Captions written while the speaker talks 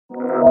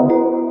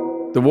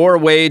The war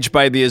waged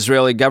by the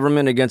Israeli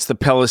government against the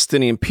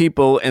Palestinian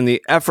people and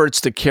the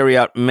efforts to carry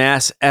out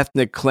mass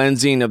ethnic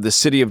cleansing of the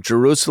city of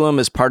Jerusalem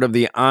as part of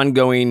the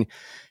ongoing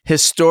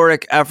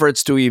historic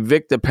efforts to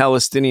evict the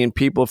Palestinian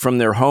people from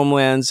their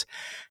homelands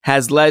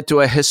has led to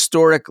a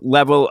historic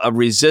level of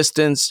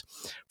resistance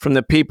from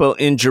the people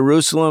in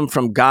Jerusalem,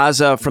 from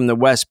Gaza, from the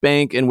West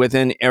Bank, and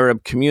within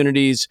Arab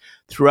communities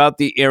throughout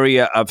the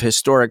area of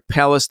historic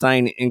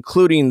Palestine,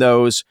 including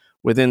those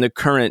within the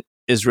current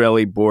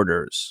Israeli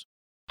borders.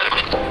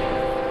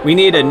 We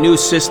need a new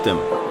system.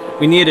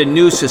 We need a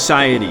new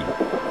society.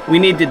 We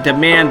need to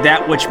demand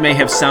that which may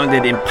have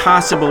sounded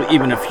impossible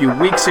even a few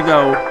weeks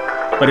ago,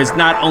 but is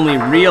not only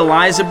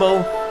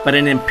realizable, but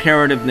an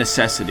imperative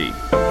necessity.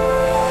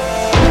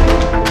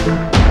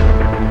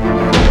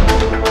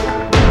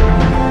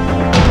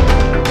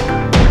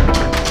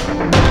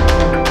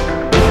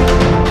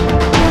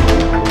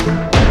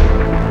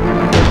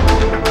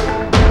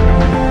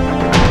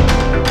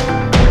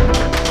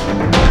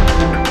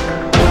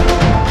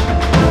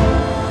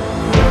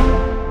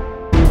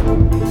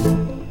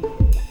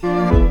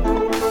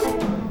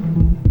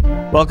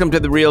 Welcome to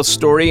The Real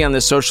Story on the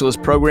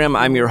Socialist Program.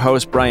 I'm your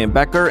host, Brian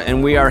Becker,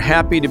 and we are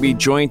happy to be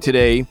joined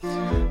today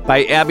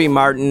by Abby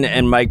Martin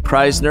and Mike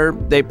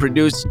Prysner. They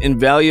produce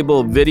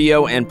invaluable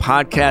video and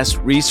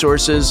podcast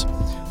resources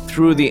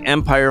through the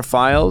Empire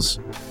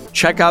Files.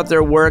 Check out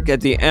their work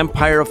at the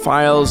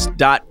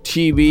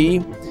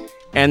empirefiles.tv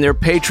and their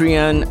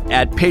Patreon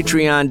at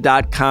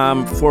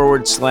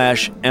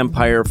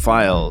patreon.com/Empire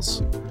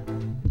Files.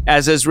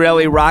 As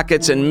Israeli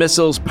rockets and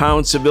missiles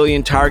pound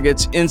civilian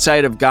targets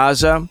inside of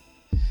Gaza,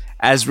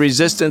 as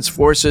resistance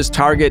forces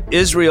target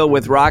Israel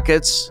with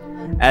rockets,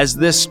 as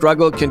this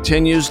struggle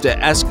continues to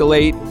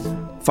escalate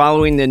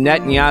following the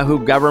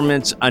Netanyahu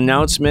government's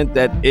announcement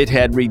that it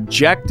had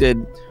rejected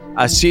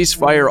a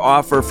ceasefire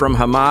offer from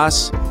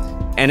Hamas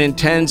and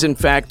intends, in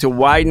fact, to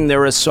widen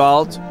their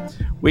assault,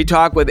 we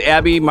talk with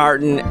Abby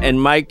Martin and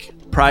Mike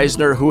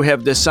Prysner, who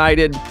have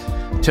decided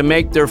to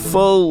make their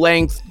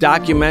full-length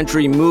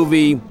documentary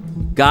movie,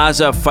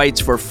 Gaza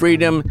Fights for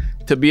Freedom,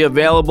 to be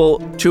available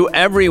to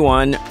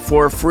everyone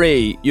for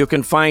free. You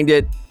can find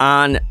it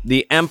on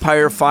the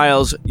Empire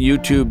Files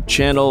YouTube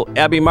channel.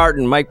 Abby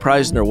Martin, Mike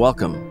Prysner,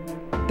 welcome.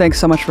 Thanks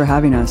so much for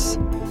having us.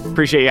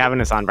 Appreciate you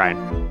having us on, Brian.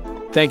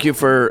 Thank you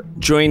for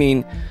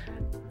joining.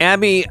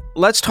 Abby,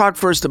 let's talk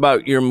first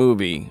about your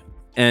movie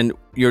and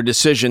your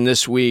decision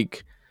this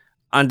week.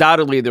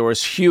 Undoubtedly, there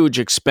was huge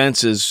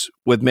expenses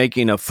with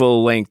making a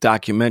full-length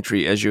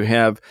documentary, as you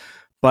have,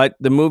 but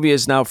the movie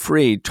is now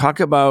free. Talk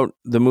about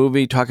the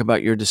movie, talk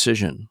about your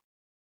decision.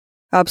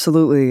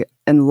 Absolutely.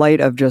 In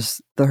light of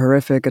just the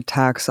horrific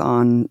attacks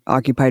on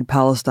occupied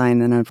Palestine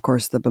and, of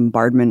course, the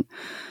bombardment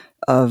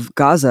of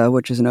Gaza,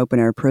 which is an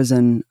open-air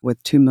prison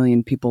with 2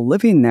 million people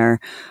living there,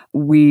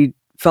 we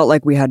felt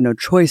like we had no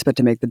choice but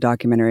to make the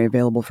documentary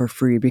available for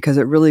free because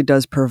it really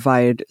does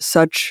provide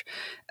such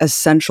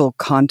essential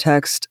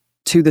context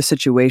to the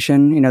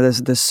situation,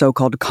 this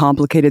so-called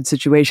complicated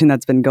situation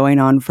that's been going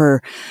on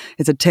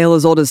it's a tale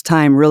as old as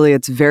time. Really,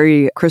 it's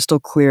very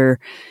crystal clear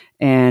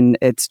and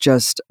it's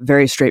just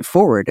very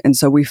straightforward. And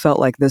so we felt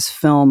like this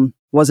film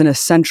was an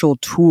essential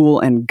tool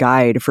and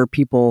guide for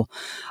people,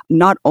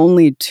 not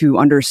only to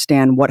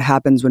understand what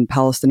happens when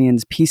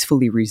Palestinians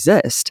peacefully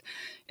resist,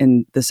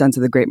 in the sense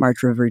of the Great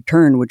March of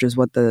Return, which is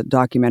what the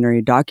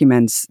documentary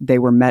documents. They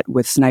were met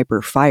with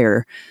sniper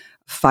fire.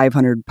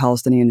 500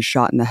 Palestinians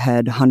shot in the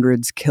head,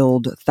 hundreds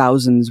killed,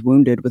 thousands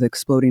wounded with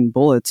exploding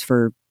bullets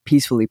for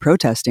peacefully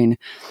protesting.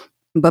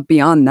 But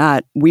beyond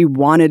that, we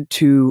wanted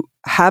to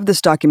have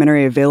this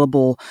documentary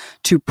available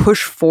to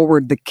push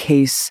forward the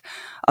case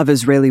of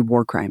Israeli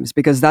war crimes,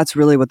 because that's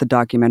really what the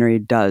documentary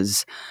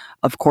does.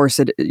 Of course,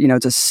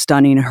 it's a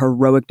stunning,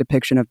 heroic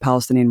depiction of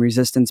Palestinian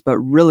resistance, but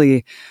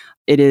really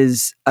it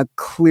is a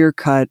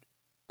clear-cut,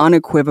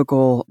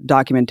 unequivocal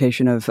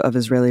documentation of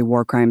Israeli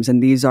war crimes.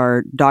 And these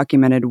are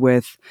documented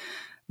with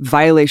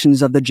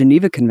violations of the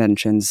Geneva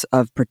Conventions,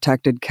 of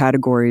protected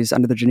categories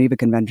under the Geneva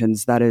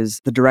Conventions. That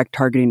is the direct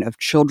targeting of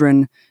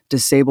children,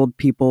 disabled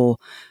people,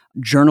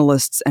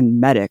 journalists,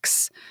 and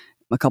medics.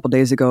 A couple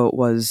days ago, it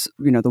was,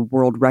 the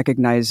world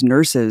recognized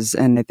nurses.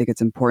 And I think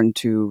it's important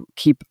to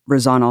keep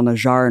Razan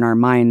al-Najjar in our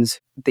minds.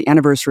 The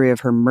anniversary of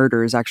her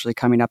murder is actually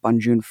coming up on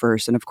June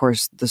 1st. And of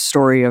course, the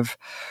story of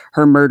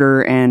her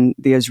murder and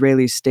the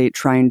Israeli state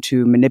trying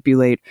to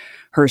manipulate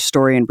her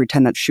story and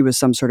pretend that she was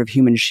some sort of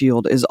human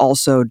shield is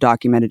also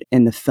documented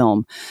in the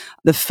film.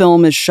 The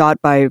film is shot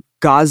by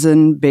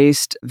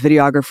Gazan-based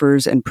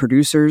videographers and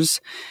producers,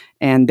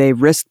 and they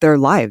risk their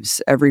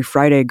lives every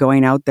Friday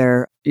going out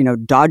there,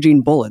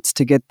 dodging bullets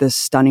to get this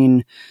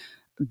stunning,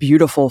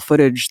 beautiful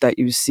footage that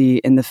you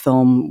see in the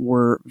film.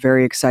 We're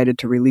very excited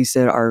to release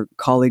it. Our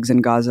colleagues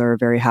in Gaza are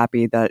very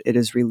happy that it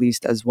is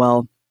released as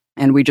well.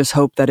 And we just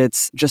hope that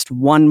it's just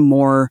one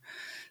more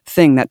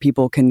thing that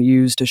people can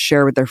use to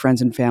share with their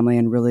friends and family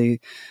and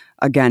really,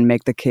 again,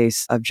 make the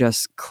case of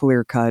just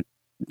clear-cut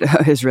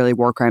Israeli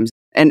war crimes.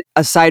 And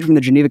aside from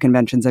the Geneva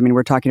Conventions, I mean,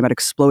 we're talking about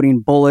exploding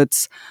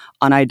bullets,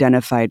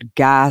 unidentified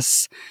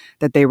gas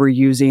that they were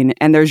using.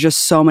 And there's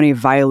just so many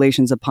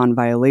violations upon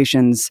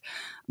violations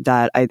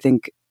that I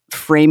think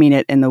framing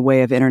it in the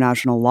way of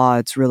international law,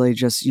 it's really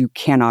just, you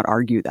cannot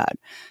argue that.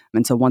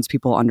 And so once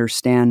people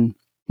understand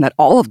that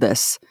all of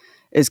this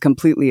is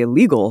completely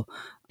illegal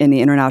in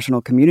the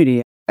international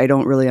community, I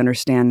don't really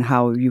understand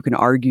how you can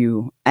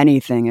argue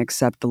anything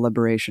except the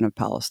liberation of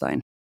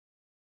Palestine.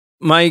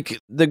 Mike,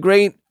 the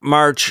Great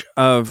March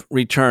of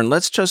Return,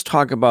 let's just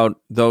talk about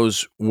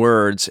those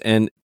words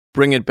and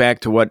bring it back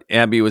to what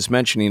Abby was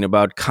mentioning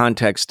about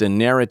context and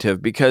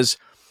narrative, because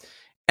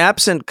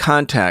absent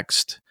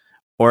context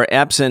or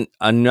absent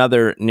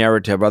another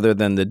narrative other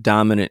than the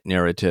dominant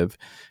narrative,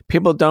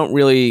 people don't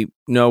really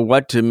know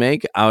what to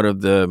make out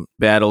of the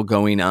battle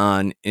going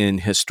on in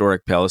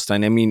historic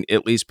Palestine. I mean,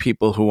 at least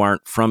people who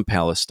aren't from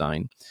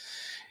Palestine.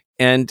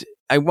 And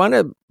I want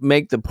to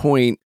make the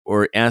point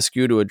or ask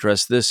you to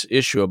address this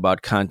issue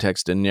about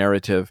context and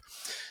narrative.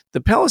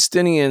 The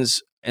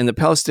Palestinians and the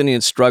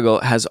Palestinian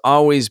struggle has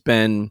always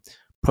been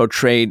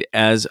portrayed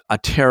as a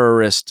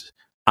terrorist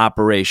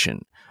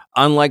operation.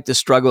 Unlike the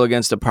struggle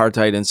against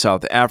apartheid in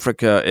South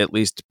Africa, at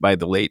least by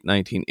the late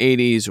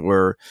 1980s,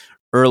 or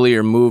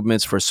earlier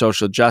movements for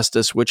social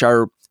justice, which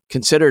are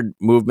considered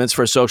movements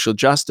for social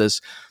justice,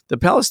 the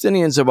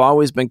Palestinians have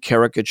always been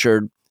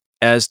caricatured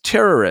as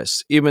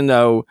terrorists, even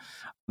though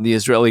the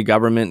Israeli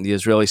government, the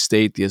Israeli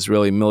state, the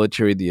Israeli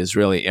military, the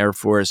Israeli Air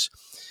Force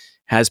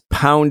has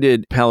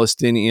pounded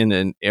Palestinian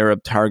and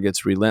Arab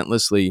targets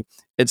relentlessly.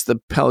 It's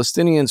the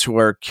Palestinians who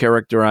are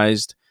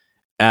characterized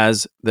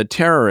as the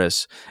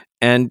terrorists.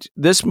 And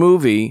this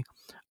movie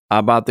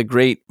about the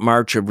Great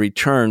March of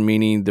Return,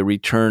 meaning the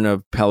return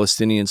of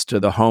Palestinians to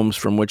the homes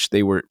from which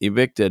they were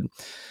evicted,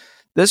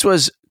 this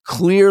was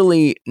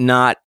clearly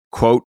not,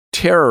 quote,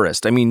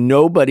 terrorist. I mean,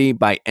 nobody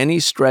by any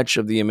stretch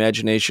of the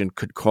imagination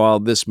could call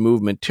this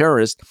movement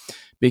terrorist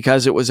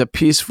because it was a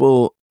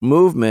peaceful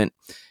movement.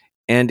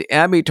 And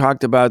Abby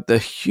talked about the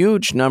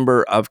huge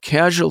number of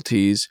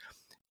casualties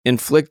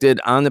inflicted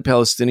on the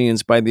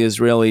Palestinians by the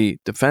Israeli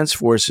Defense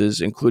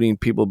Forces, including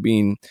people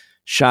being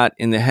shot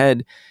in the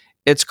head.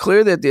 It's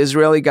clear that the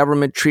Israeli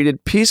government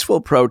treated peaceful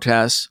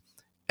protests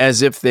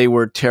as if they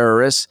were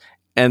terrorists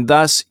and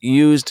thus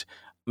used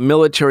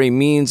military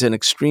means and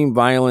extreme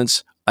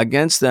violence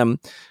against them.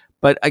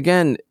 But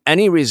again,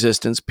 any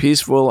resistance,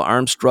 peaceful,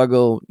 armed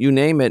struggle, you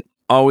name it,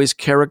 always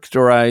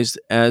characterized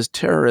as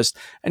terrorist.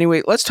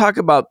 Anyway, let's talk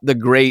about the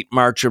Great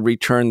March of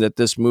Return that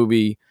this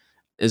movie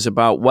is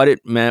about, what it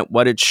meant,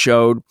 what it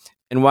showed,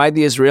 and why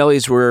the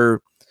Israelis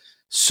were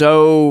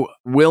so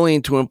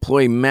willing to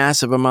employ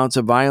massive amounts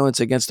of violence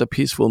against a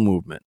peaceful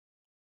movement.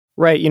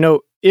 Right. You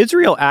know,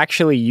 Israel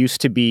actually used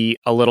to be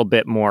a little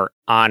bit more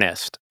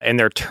honest in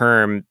their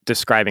term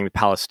describing the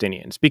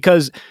Palestinians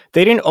because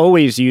they didn't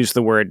always use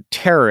the word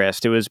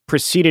terrorist. It was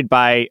preceded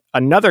by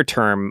another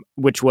term,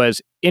 which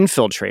was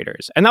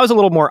infiltrators. And that was a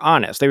little more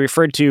honest. They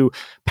referred to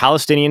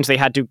Palestinians they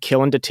had to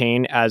kill and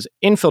detain as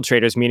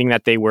infiltrators, meaning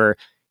that they were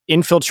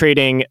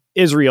infiltrating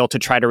Israel to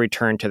try to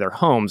return to their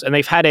homes. And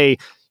they've had a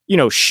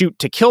shoot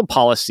to kill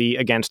policy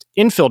against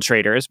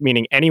infiltrators,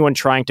 meaning anyone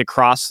trying to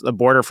cross the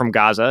border from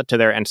Gaza to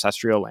their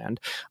ancestral land,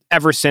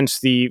 ever since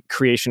the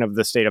creation of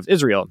the state of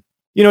Israel.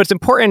 You know, it's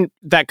important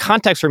that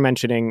context we're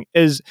mentioning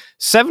is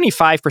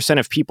 75%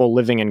 of people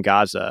living in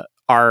Gaza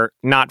are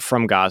not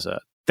from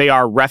Gaza. They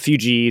are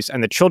refugees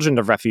and the children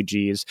of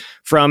refugees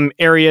from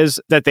areas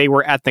that they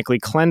were ethnically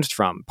cleansed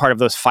from, part of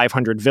those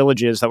 500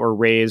 villages that were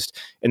raised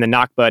in the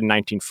Nakba in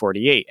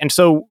 1948. And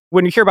so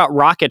when you hear about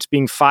rockets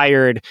being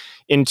fired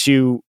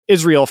into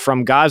Israel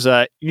from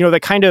Gaza, the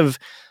kind of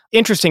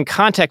interesting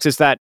context is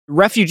that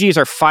refugees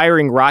are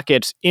firing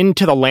rockets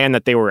into the land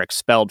that they were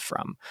expelled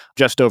from,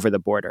 just over the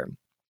border.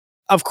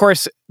 Of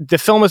course, the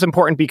film is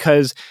important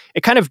because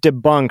it kind of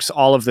debunks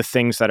all of the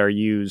things that are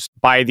used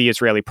by the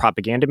Israeli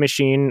propaganda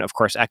machine, of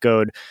course,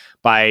 echoed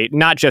by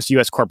not just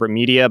U.S. corporate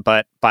media,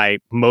 but by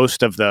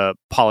most of the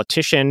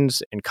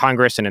politicians in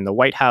Congress and in the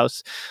White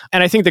House.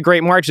 And I think the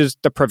Great March is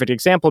the perfect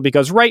example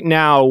because right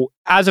now,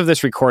 as of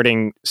this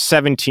recording,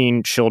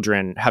 17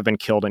 children have been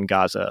killed in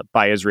Gaza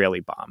by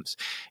Israeli bombs.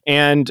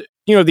 And,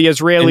 the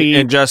Israeli...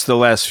 In just the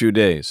last few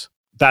days.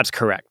 That's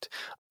correct.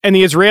 And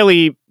the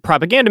Israeli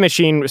propaganda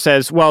machine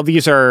says, well,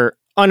 these are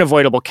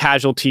unavoidable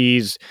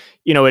casualties.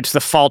 It's the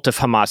fault of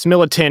Hamas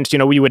militants.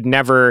 We would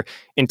never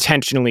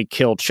intentionally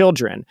kill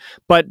children.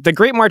 But the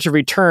Great March of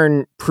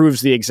Return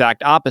proves the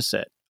exact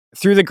opposite.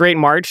 Through the Great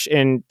March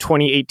in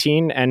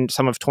 2018 and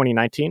some of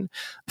 2019,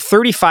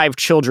 35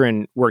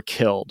 children were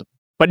killed,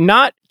 but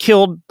not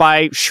killed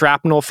by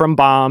shrapnel from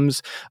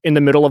bombs in the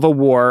middle of a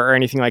war or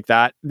anything like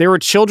that. There were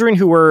children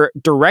who were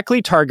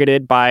directly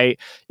targeted by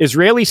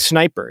Israeli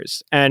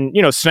snipers. And,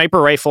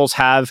 sniper rifles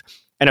have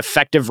an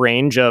effective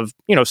range of,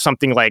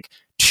 something like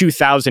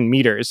 2,000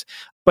 meters.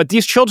 But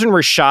these children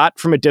were shot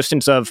from a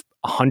distance of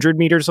 100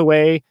 meters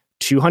away,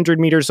 200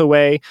 meters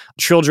away,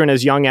 children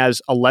as young as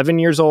 11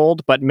 years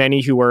old, but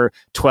many who were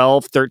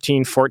 12,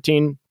 13,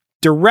 14.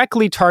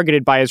 directly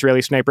targeted by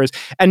Israeli snipers,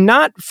 and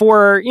not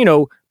for,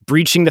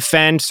 breaching the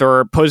fence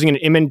or posing an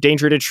imminent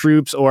danger to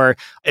troops or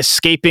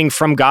escaping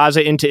from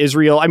Gaza into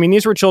Israel. I mean,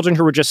 these were children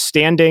who were just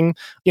standing,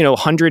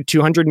 100,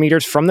 200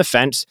 meters from the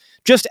fence,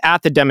 just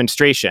at the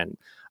demonstration,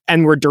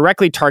 and were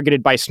directly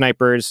targeted by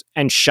snipers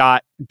and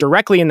shot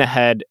directly in the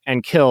head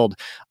and killed.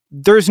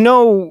 There's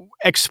no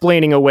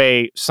explaining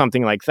away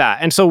something like that.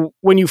 And so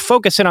when you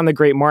focus in on the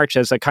Great March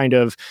as a kind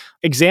of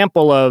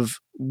example of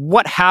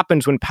what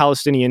happens when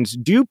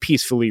Palestinians do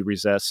peacefully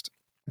resist,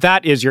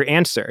 that is your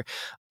answer.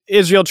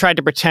 Israel tried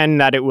to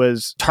pretend that it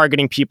was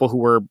targeting people who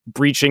were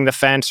breaching the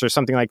fence or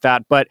something like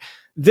that, but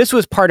this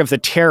was part of the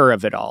terror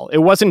of it all. It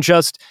wasn't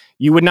just,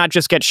 you would not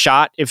just get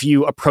shot if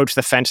you approach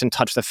the fence and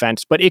touch the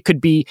fence, but it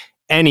could be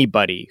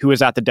anybody who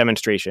was at the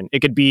demonstration. It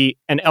could be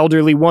an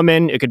elderly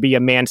woman. It could be a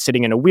man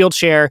sitting in a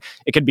wheelchair.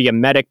 It could be a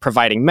medic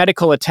providing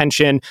medical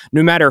attention.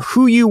 No matter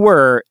who you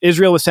were,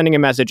 Israel was sending a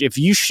message. If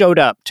you showed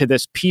up to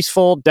this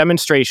peaceful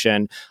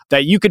demonstration,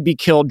 that you could be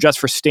killed just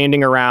for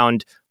standing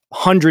around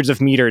hundreds of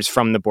meters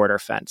from the border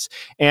fence.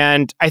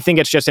 And I think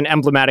it's just an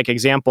emblematic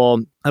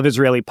example of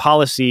Israeli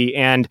policy.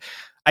 And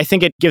I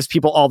think it gives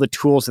people all the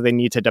tools that they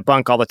need to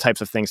debunk all the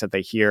types of things that they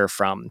hear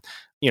from,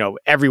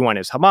 everyone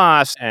is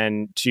Hamas,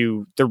 and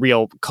to the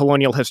real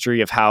colonial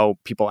history of how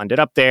people ended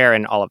up there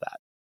and all of that.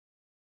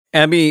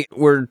 Abby,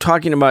 we're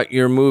talking about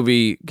your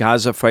movie,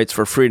 Gaza Fights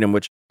for Freedom,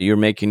 which you're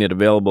making it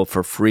available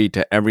for free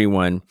to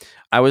everyone.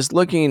 I was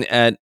looking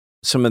at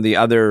some of the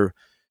other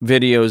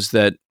videos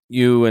that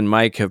you and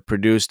Mike have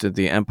produced at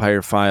the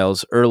Empire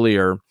Files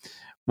earlier.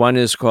 One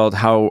is called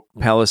How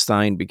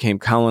Palestine Became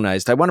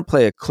Colonized. I want to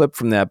play a clip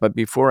from that, but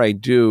before I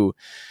do,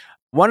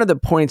 one of the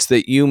points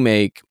that you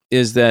make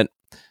is that,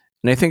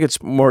 and I think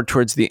it's more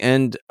towards the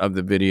end of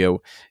the video,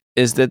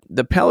 is that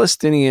the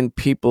Palestinian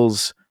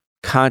people's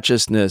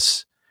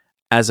consciousness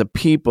as a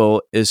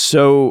people is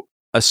so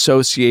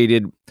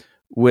associated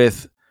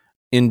with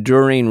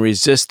enduring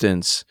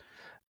resistance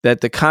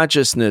that the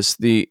consciousness,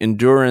 the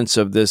endurance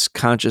of this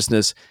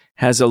consciousness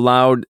has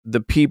allowed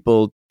the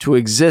people to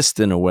exist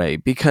in a way,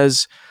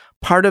 because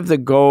part of the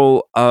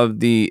goal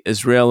of the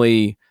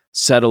Israeli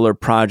settler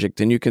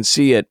project, and you can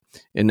see it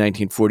in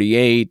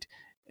 1948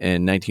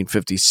 and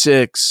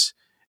 1956,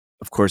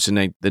 of course, in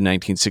the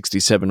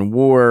 1967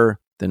 war,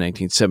 the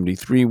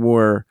 1973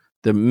 war,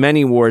 the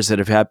many wars that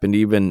have happened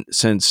even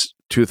since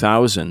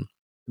 2000.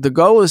 The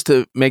goal is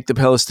to make the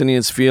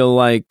Palestinians feel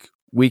like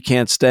we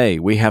can't stay,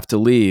 we have to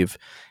leave.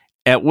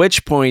 At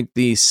which point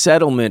the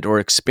settlement or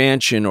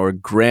expansion or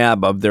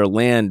grab of their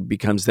land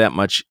becomes that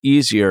much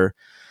easier.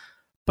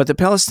 But the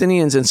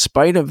Palestinians, in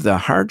spite of the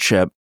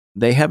hardship,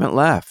 they haven't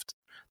left.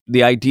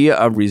 The idea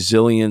of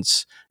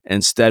resilience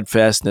and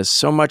steadfastness,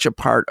 so much a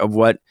part of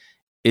what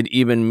it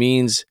even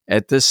means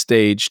at this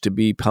stage to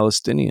be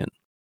Palestinian.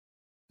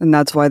 And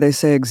that's why they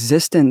say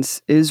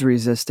existence is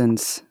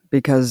resistance,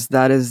 because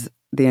that is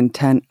the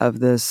intent of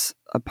this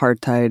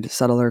apartheid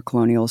settler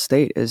colonial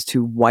state, is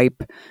to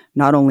wipe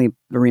not only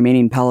the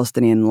remaining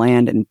Palestinian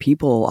land and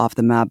people off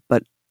the map,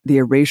 but the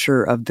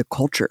erasure of the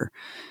culture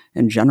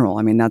in general.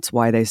 I mean, that's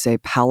why they say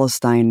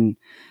Palestine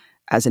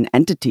as an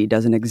entity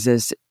doesn't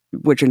exist,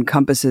 which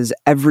encompasses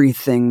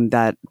everything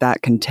that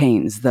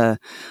contains: the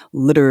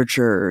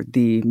literature,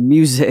 the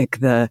music,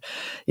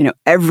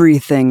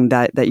 everything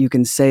that you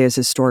can say is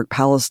historic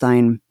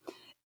Palestine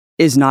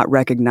is not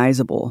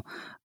recognizable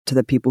to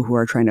the people who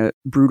are trying to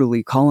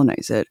brutally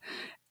colonize it.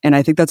 And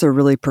I think that's a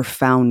really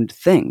profound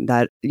thing,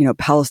 that,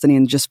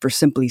 Palestinians, just for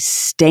simply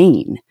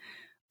staying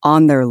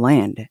on their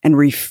land and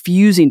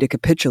refusing to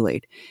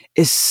capitulate,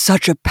 is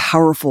such a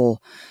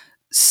powerful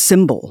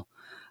symbol.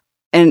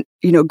 And,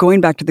 going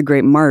back to the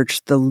Great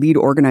March, the lead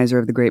organizer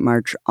of the Great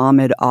March,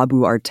 Ahmed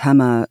Abu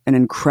Artema, an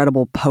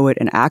incredible poet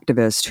and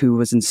activist who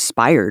was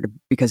inspired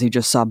because he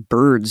just saw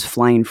birds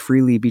flying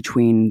freely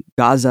between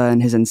Gaza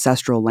and his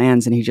ancestral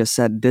lands. And he just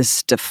said,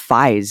 this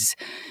defies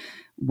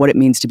what it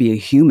means to be a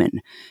human.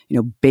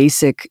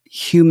 Basic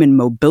human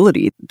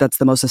mobility, that's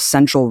the most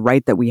essential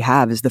right that we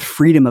have, is the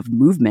freedom of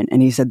movement.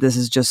 And he said this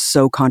is just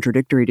so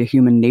contradictory to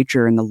human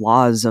nature and the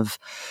laws of,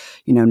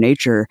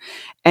 nature.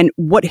 And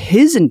what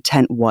his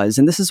intent was,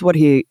 and this is what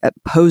he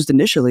posed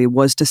initially,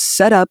 was to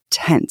set up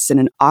tents in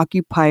an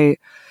Occupy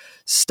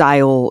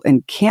style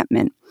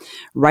encampment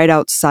right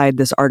outside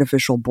this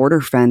artificial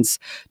border fence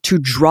to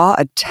draw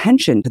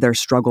attention to their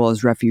struggle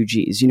as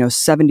refugees.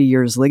 70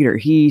 years later,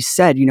 he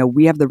said,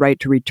 we have the right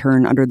to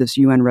return under this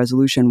UN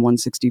Resolution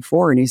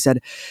 164. And he said,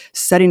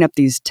 setting up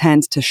these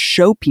tents to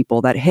show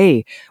people that,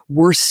 hey,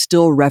 we're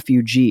still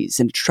refugees,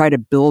 and to try to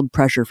build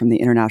pressure from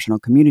the international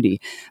community.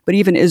 But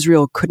even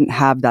Israel couldn't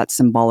have that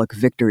symbolic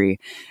victory.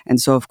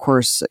 And so, of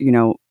course,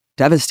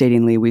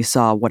 devastatingly, we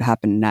saw what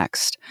happened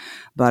next.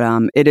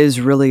 But it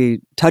is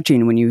really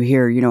touching when you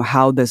hear,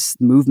 how this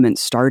movement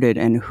started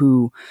and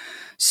who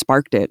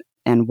sparked it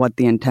and what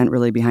the intent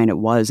really behind it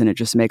was. And it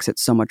just makes it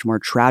so much more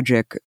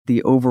tragic,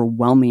 the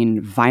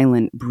overwhelming,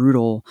 violent,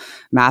 brutal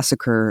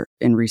massacre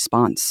in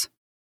response.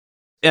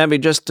 Abby,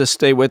 just to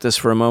stay with us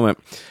for a moment,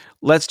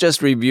 Let's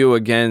just review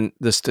again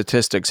the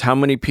statistics. How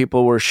many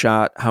people were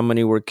shot? How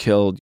many were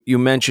killed? You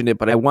mentioned it,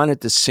 but I want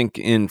it to sink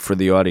in for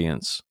the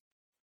audience.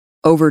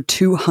 Over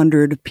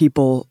 200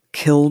 people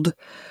killed,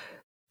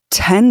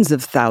 tens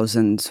of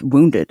thousands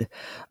wounded,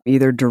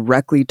 either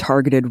directly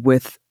targeted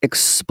with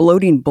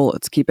exploding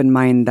bullets. Keep in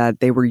mind that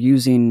they were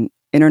using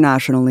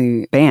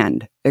internationally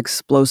banned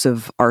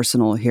explosive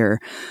arsenal here.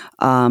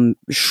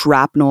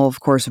 Shrapnel, of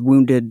course,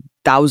 wounded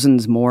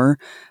thousands more.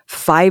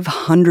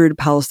 500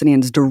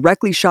 Palestinians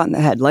directly shot in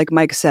the head. Like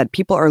Mike said,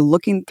 people are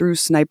looking through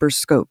sniper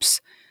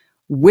scopes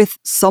with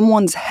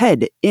someone's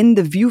head in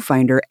the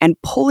viewfinder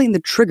and pulling the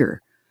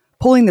trigger.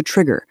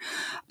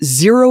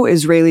 0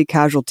 Israeli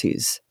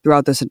casualties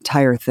throughout this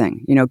entire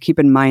thing. Keep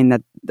in mind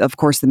that, of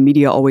course, the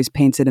media always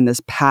paints it in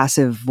this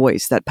passive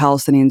voice that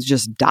Palestinians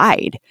just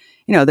died.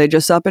 They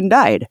just up and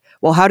died.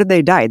 Well, how did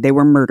they die? They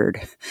were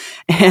murdered.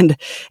 And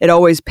it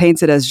always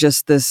paints it as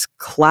just this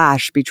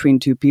clash between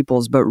two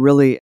peoples. But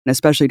really,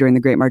 especially during the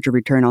Great March of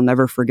Return, I'll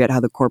never forget how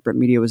the corporate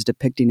media was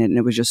depicting it. And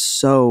it was just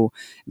so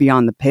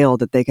beyond the pale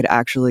that they could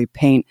actually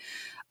paint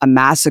a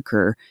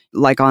massacre,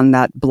 like on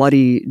that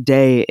bloody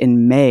day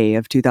in May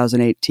of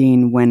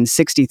 2018 when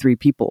 63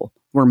 people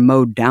were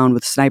mowed down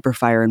with sniper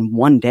fire in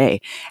one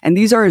day. And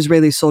these are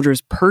Israeli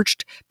soldiers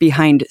perched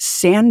behind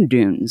sand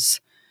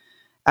dunes.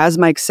 As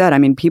Mike said,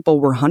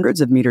 people were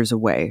hundreds of meters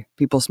away,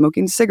 people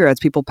smoking cigarettes,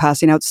 people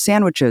passing out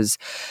sandwiches.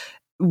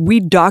 We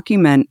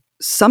document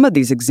some of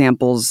these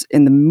examples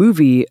in the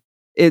movie.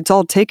 It's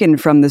all taken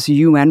from this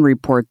UN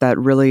report that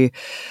really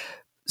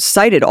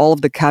cited all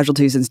of the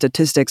casualties and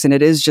statistics, and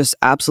it is just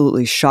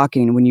absolutely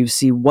shocking when you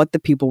see what the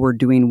people were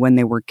doing when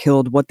they were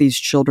killed, what these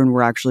children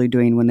were actually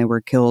doing when they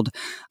were killed.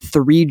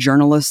 3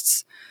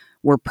 journalists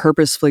were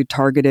purposefully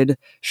targeted,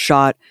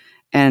 shot,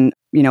 and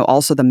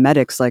also the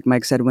medics, like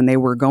Mike said, when they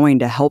were going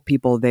to help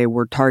people, they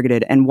were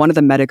targeted. And one of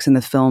the medics in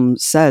the film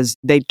says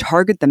they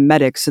target the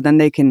medics so then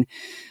they can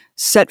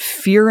set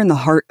fear in the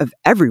heart of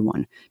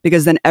everyone,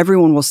 because then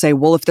everyone will say,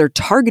 well, if they're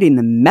targeting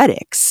the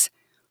medics,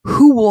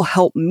 who will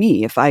help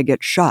me if I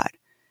get shot?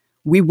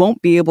 We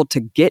won't be able to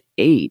get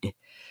aid.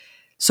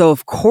 So,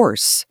 of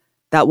course,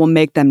 that will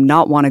make them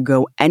not want to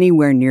go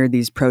anywhere near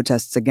these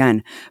protests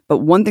again. But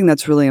one thing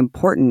that's really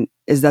important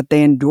is that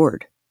they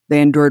endured.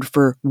 They endured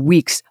for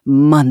weeks,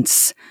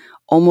 months,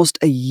 almost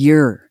a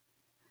year.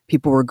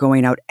 People were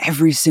going out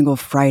every single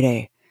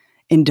Friday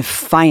in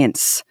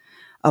defiance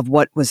of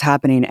what was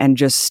happening and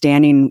just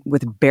standing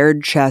with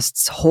bared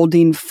chests,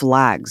 holding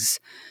flags,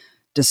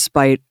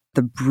 despite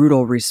the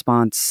brutal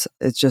response.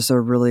 It's just a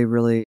really,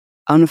 really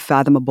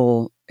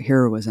unfathomable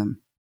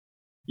heroism.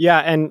 Yeah,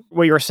 and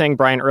what you were saying,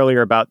 Brian,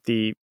 earlier about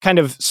the kind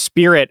of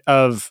spirit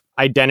of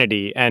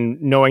identity and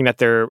knowing that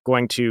they're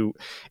going to,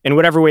 in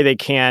whatever way they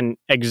can,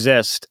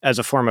 exist as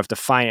a form of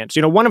defiance.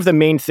 One of the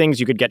main things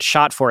you could get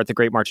shot for at the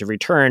Great March of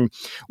Return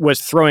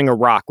was throwing a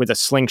rock with a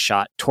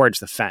slingshot towards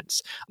the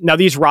fence. Now,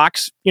 these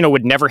rocks,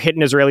 would never hit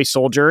an Israeli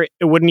soldier.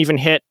 It wouldn't even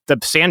hit the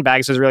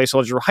sandbags Israeli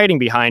soldiers were hiding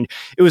behind.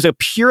 It was a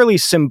purely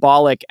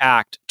symbolic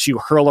act to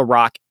hurl a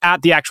rock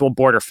at the actual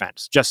border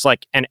fence, just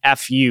like an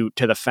FU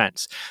to the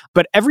fence.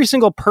 But every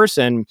single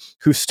person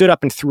who stood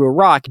up and threw a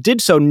rock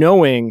did so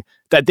knowing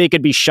that they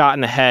could be shot in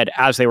the head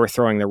as they were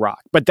throwing the rock.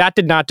 But that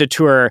did not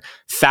deter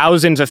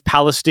thousands of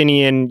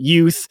Palestinian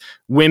youth,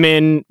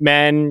 women,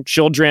 men,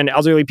 children,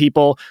 elderly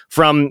people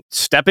from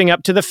stepping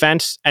up to the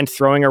fence and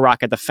throwing a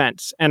rock at the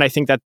fence. And I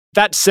think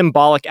that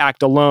symbolic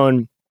act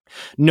alone,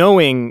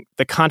 knowing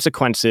the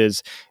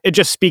consequences, it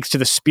just speaks to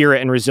the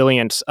spirit and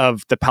resilience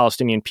of the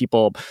Palestinian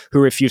people who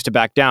refuse to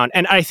back down.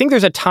 And I think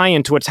there's a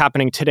tie-in to what's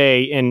happening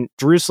today in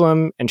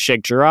Jerusalem and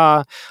Sheikh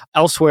Jarrah,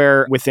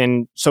 elsewhere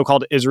within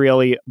so-called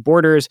Israeli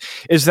borders,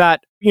 is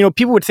that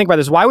people would think about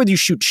this. Why would you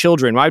shoot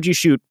children? Why would you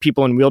shoot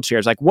people in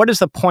wheelchairs? Like, what is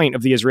the point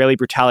of the Israeli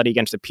brutality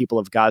against the people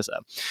of Gaza?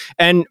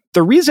 And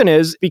the reason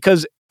is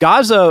because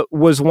Gaza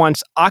was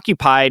once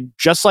occupied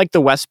just like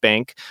the West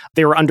Bank.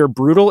 They were under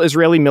brutal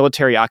Israeli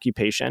military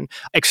occupation.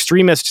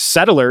 Extremist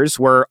settlers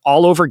were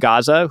all over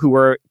Gaza who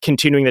were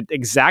continuing the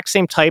exact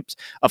same types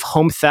of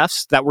home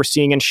thefts that we're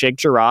seeing in Sheikh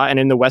Jarrah and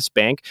in the West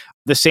Bank.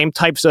 The same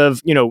types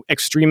of,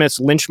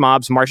 extremist lynch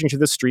mobs marching through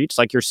the streets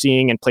like you're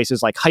seeing in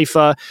places like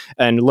Haifa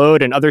and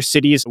Lod and other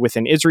cities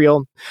within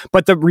Israel.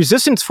 But the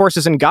resistance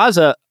forces in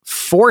Gaza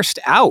forced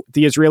out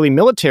the Israeli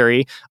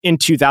military in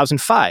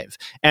 2005.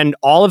 And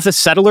all of the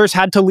settlers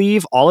had to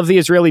leave. All of the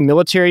Israeli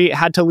military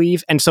had to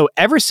leave. And so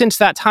ever since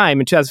that time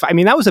in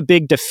 2005, that was a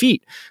big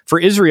defeat for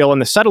Israel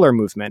and the settler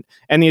movement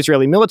and the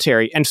Israeli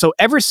military. And so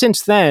ever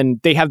since then,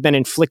 they have been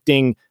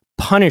inflicting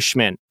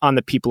punishment on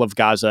the people of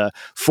Gaza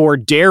for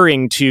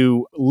daring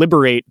to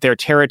liberate their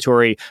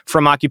territory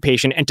from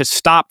occupation and to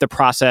stop the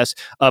process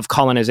of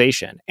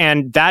colonization.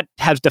 And that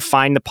has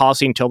defined the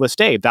policy until this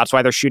day. That's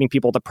why they're shooting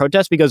people to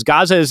protest, because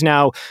Gaza is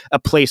now a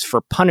place for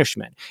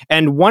punishment.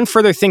 And one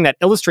further thing that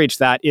illustrates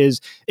that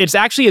is it's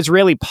actually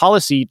Israeli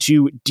policy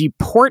to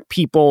deport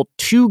people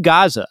to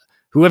Gaza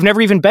who have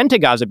never even been to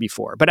Gaza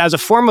before. But as a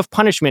form of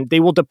punishment, they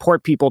will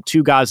deport people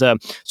to Gaza,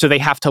 so they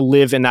have to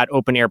live in that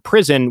open-air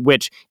prison,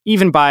 which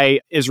even by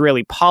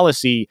Israeli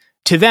policy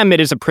to them, it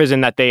is a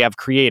prison that they have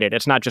created.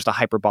 It's not just a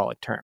hyperbolic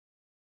term.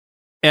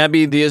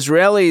 Abby, the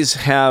Israelis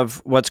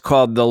have what's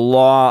called the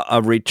law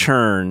of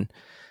return,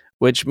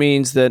 which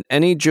means that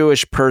any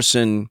Jewish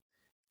person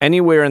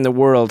anywhere in the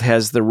world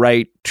has the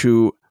right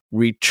to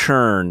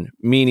return,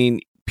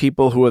 meaning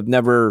people who have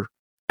never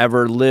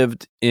ever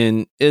lived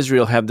in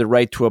Israel have the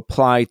right to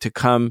apply to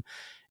come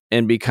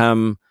and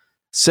become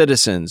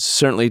citizens,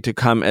 certainly to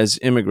come as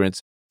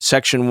immigrants.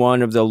 Section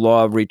 1 of the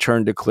law of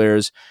return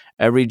declares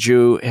every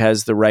Jew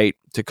has the right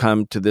to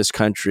come to this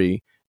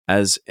country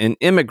as an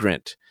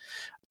immigrant.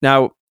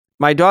 Now,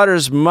 my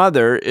daughter's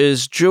mother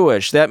is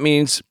Jewish. That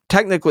means,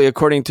 technically,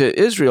 according to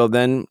Israel,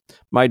 then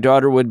my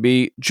daughter would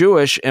be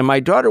Jewish, and my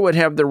daughter would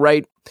have the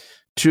right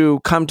to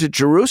come to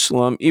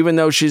Jerusalem, even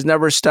though she's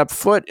never stepped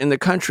foot in the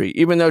country,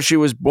 even though she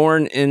was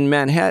born in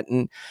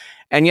Manhattan.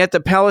 And yet the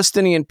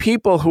Palestinian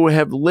people who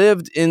have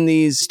lived in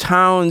these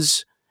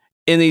towns,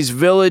 in these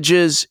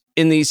villages,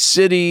 in these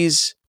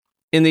cities,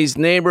 in these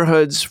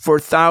neighborhoods for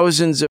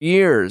thousands of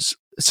years,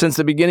 since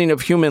the beginning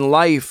of human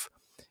life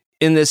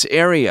in this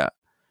area,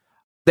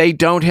 they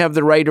don't have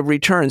the right of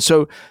return.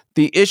 So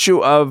the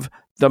issue of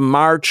the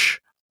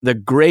march, the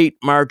great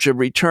march of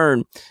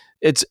return,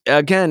 it's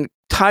again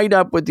tied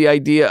up with the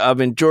idea of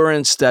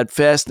endurance,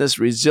 steadfastness,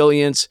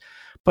 resilience,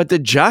 but the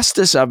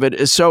justice of it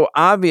is so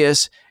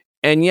obvious.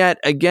 And yet,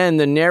 again,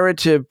 the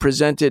narrative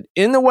presented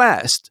in the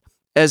West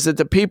as that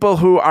the people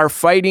who are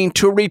fighting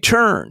to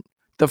return,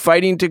 the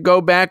fighting to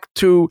go back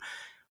to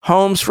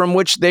homes from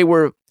which they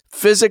were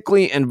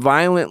physically and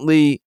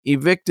violently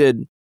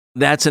evicted,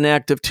 that's an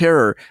act of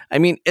terror. I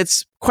mean,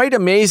 it's quite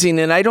amazing.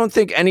 And I don't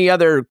think any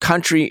other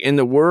country in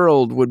the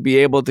world would be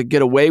able to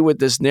get away with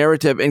this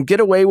narrative and get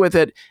away with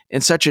it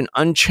in such an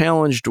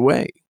unchallenged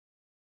way.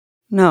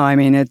 No, I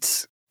mean,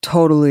 it's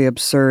totally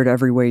absurd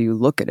every way you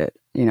look at it.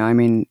 You know, I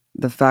mean,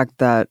 the fact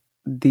that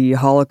the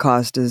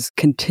Holocaust is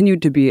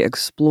continued to be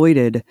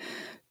exploited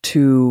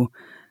to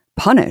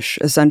punish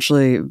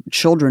essentially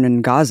children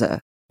in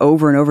Gaza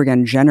over and over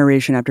again,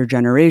 generation after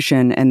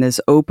generation, and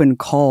this open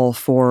call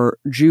for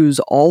Jews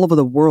all over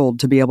the world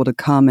to be able to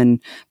come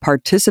and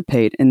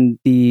participate in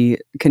the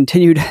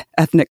continued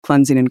ethnic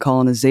cleansing and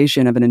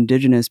colonization of an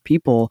indigenous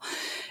people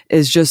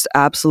is just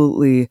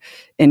absolutely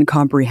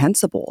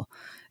incomprehensible.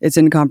 It's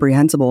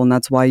incomprehensible, and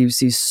that's why you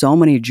see so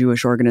many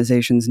Jewish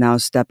organizations now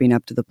stepping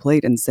up to the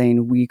plate and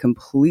saying, we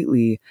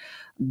completely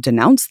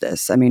denounce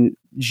this. I mean,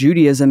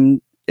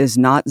 Judaism is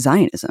not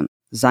Zionism.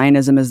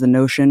 Zionism is the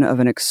notion of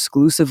an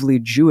exclusively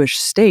Jewish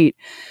state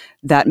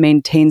that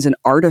maintains an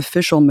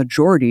artificial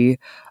majority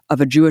of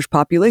a Jewish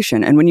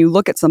population. And when you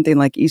look at something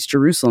like East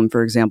Jerusalem,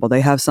 for example,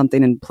 they have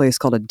something in place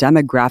called a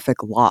demographic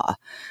law,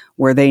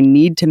 where they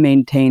need to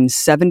maintain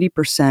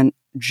 70%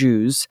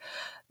 Jews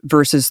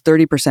versus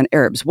 30%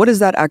 Arabs. What does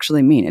that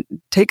actually mean?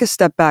 Take a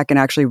step back and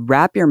actually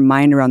wrap your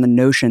mind around the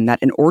notion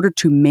that in order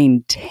to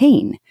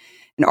maintain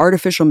an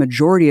artificial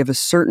majority of a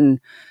certain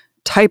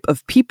type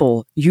of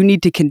people, you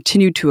need to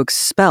continue to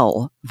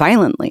expel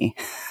violently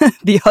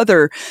the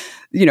other,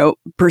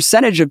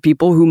 percentage of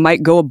people who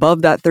might go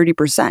above that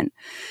 30%.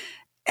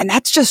 And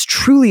that's just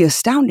truly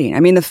astounding.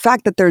 I mean, the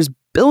fact that there's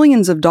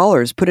billions of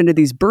dollars put into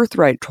these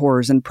birthright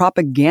tours and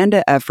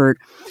propaganda effort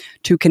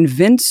to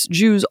convince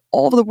Jews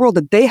all over the world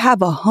that they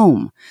have a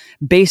home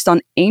based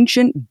on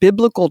ancient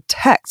biblical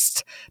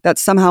texts that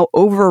somehow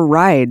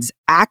overrides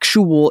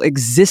actual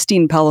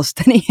existing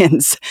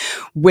Palestinians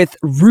with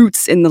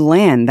roots in the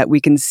land that we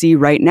can see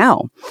right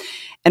now.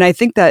 And I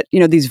think that,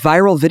 these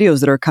viral videos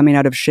that are coming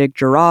out of Sheikh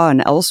Jarrah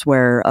and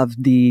elsewhere of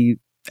the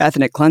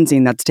ethnic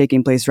cleansing that's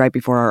taking place right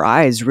before our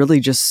eyes really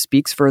just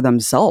speaks for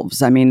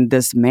themselves. I mean,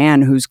 this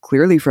man who's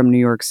clearly from New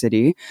York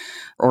City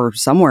or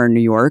somewhere in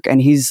New York,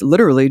 and he's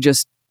literally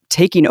just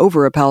taking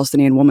over a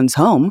Palestinian woman's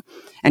home.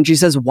 And she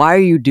says, why are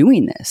you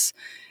doing this?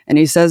 And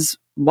he says,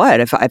 what?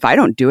 If I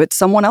don't do it,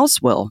 someone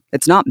else will.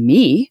 It's not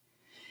me.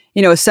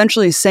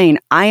 Essentially saying,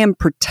 I am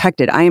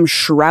protected. I am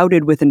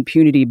shrouded with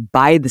impunity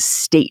by the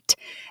state.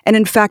 And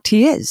in fact,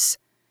 he is.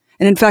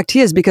 And in fact, he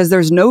is, because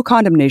there's no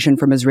condemnation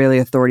from Israeli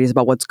authorities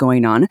about what's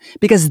going on,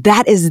 because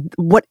that is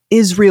what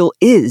Israel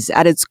is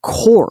at its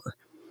core,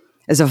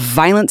 as a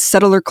violent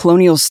settler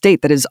colonial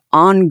state that is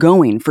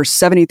ongoing for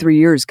 73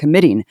 years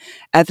committing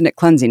ethnic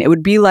cleansing. It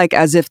would be like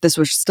as if this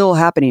was still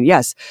happening.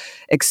 Yes,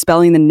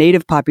 expelling the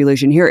native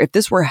population here. If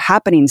this were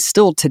happening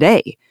still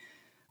today,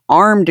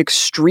 armed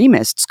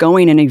extremists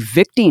going and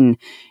evicting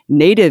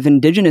native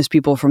indigenous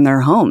people from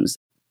their homes,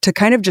 to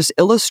kind of just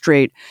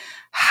illustrate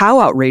how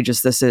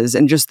outrageous this is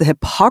and just the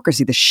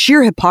hypocrisy, the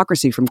sheer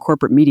hypocrisy from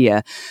corporate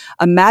media.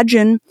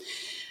 Imagine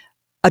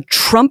a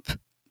Trump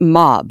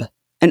mob,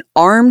 an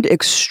armed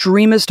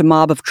extremist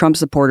mob of Trump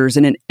supporters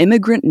in an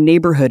immigrant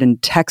neighborhood in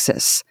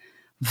Texas,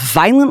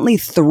 violently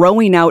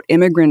throwing out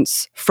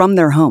immigrants from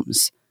their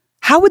homes.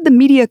 How would the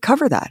media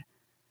cover that?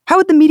 How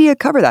would the media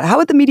cover that? How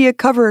would the media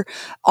cover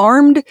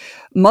armed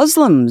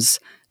Muslims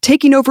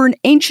taking over an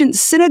ancient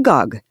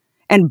synagogue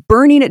and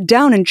burning it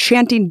down and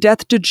chanting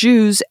death to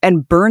Jews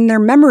and burn their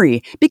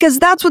memory? Because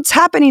that's what's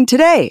happening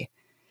today.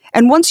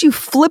 And once you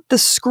flip the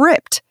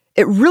script,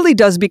 it really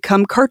does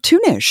become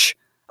cartoonish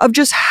of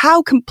just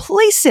how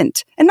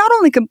complacent, and not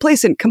only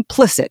complacent,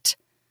 complicit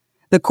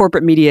the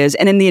corporate media is,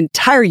 and in the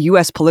entire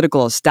U.S.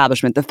 political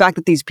establishment. The fact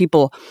that these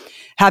people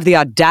have the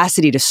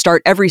audacity to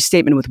start every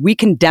statement with, "We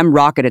condemn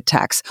rocket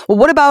attacks." Well,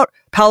 what about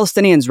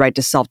Palestinians' right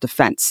to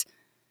self-defense?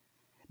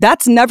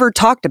 That's never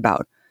talked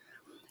about.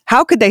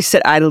 How could they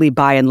sit idly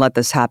by and let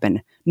this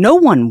happen? No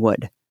one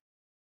would.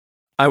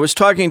 I was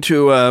talking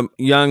to a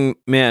young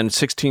man,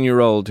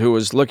 16-year-old, who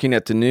was looking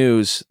at the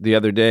news the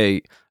other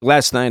day,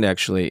 last night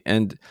actually,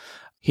 and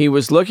he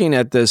was looking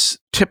at this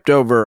tipped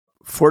over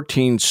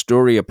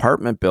 14-story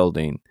apartment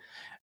building.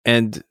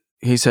 And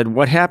he said,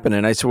 "What happened?"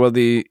 And I said, "Well,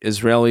 the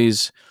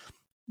Israelis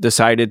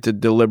decided to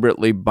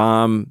deliberately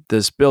bomb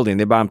this building.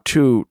 They bombed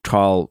two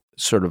tall,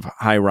 sort of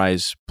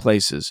high-rise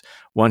places.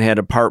 One had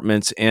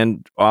apartments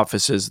and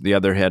offices. The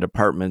other had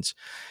apartments."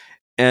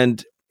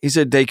 And he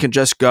said, "They can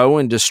just go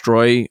and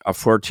destroy a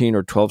 14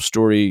 or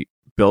 12-story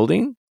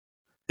building?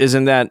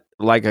 Isn't that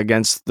like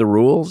against the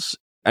rules?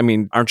 I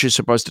mean, aren't you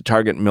supposed to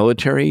target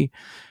military?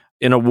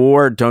 In a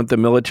war, don't the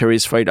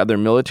militaries fight other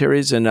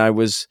militaries?" And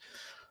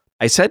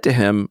I said to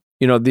him,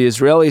 the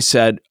Israelis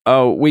said,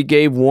 "Oh, we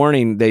gave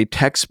warning." They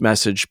text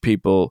messaged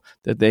people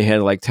that they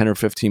had like 10 or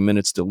 15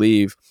 minutes to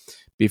leave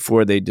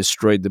before they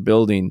destroyed the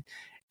building.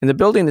 And the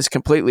building is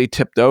completely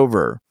tipped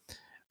over.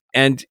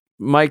 And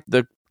Mike,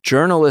 the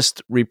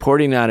journalist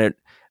reporting on it,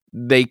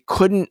 they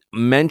couldn't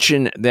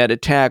mention that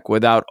attack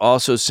without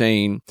also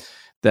saying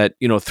that,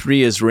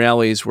 3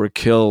 Israelis were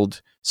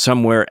killed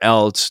somewhere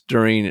else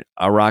during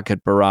a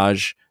rocket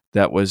barrage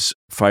that was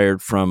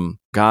fired from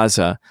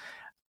Gaza.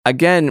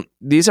 Again,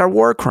 these are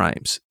war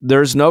crimes.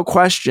 There's no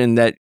question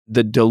that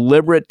the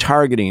deliberate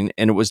targeting,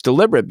 and it was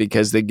deliberate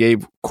because they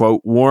gave,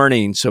 quote,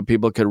 warning so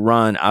people could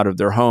run out of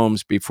their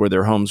homes before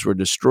their homes were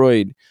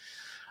destroyed.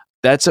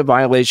 That's a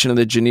violation of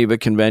the Geneva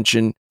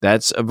Convention.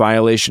 That's a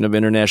violation of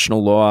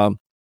international law.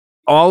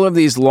 All of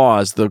these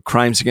laws, the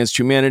crimes against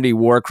humanity,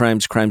 war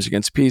crimes, crimes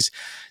against peace,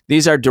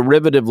 these are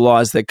derivative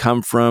laws that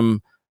come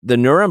from the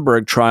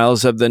Nuremberg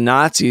trials of the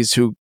Nazis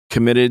who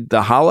committed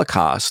the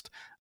Holocaust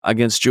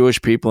against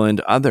Jewish people and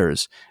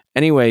others.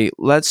 Anyway,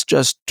 let's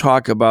just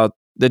talk about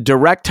the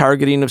direct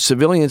targeting of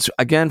civilians,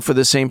 again, for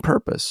the same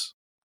purpose.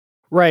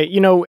 Right.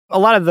 A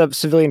lot of the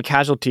civilian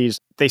casualties,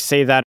 they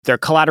say that they're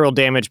collateral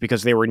damage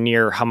because they were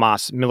near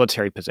Hamas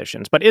military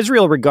positions. But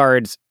Israel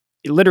regards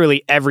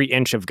literally every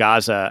inch of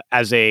Gaza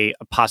as a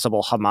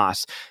possible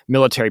Hamas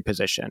military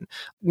position.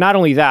 Not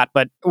only that,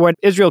 but when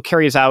Israel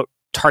carries out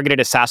targeted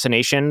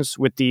assassinations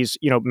with these,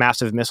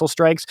 massive missile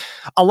strikes,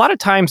 a lot of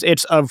times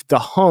it's of the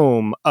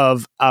home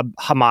of a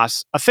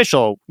Hamas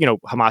official,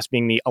 Hamas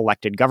being the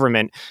elected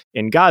government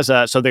in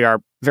Gaza. So they are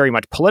very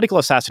much political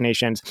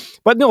assassinations,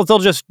 but no, they'll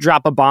just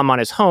drop a bomb on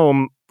his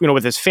home,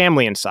 with his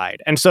family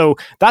inside. And so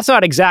that's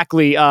not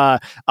exactly a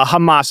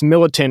Hamas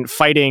militant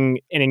fighting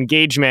an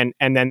engagement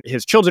and then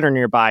his children are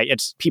nearby.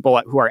 It's people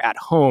who are at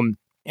home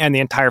and the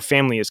entire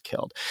family is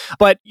killed.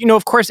 But,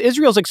 of course,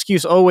 Israel's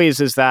excuse always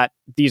is that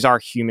these are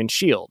human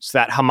shields,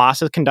 that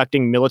Hamas is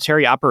conducting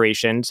military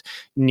operations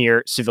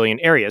near civilian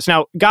areas.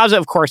 Now, Gaza,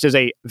 of course, is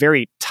a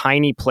very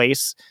tiny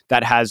place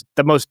that has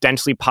the most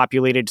densely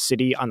populated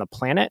city on the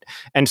planet.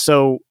 And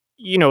so,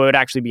 it would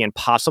actually be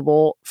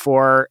impossible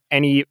for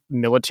any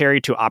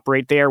military to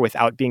operate there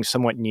without being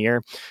somewhat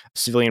near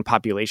civilian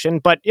population.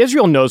 But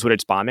Israel knows what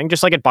it's bombing,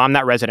 just like it bombed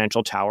that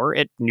residential tower.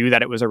 It knew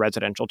that it was a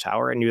residential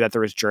tower. It knew that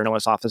there was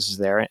journalist offices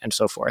there and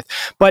so forth.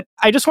 But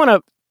I just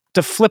want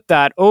to flip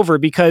that over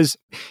because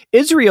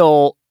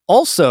Israel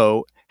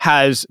also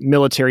has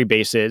military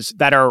bases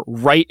that are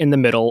right in the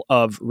middle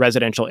of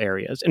residential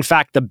areas. In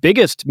fact, the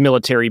biggest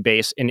military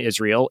base in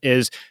Israel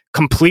is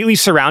completely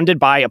surrounded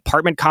by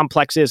apartment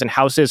complexes and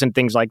houses and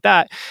things like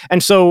that.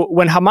 And so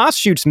when Hamas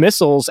shoots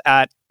missiles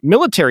at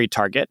military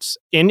targets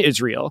in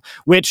Israel,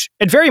 which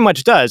it very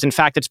much does. In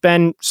fact, it's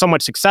been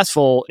somewhat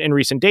successful in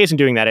recent days in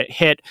doing that. It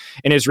hit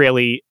an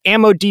Israeli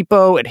ammo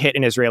depot, it hit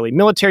an Israeli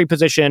military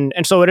position,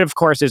 and so it, of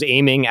course, is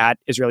aiming at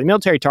Israeli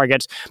military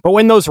targets. But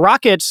when those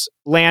rockets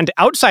land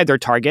outside their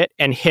target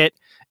and hit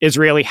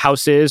Israeli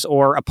houses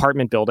or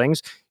apartment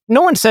buildings,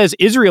 no one says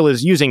Israel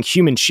is using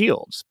human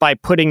shields by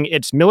putting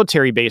its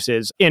military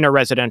bases in a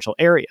residential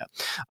area.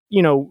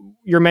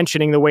 You're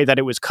mentioning the way that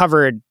it was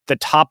covered, the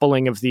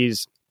toppling of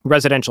these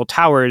residential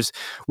towers,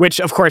 which,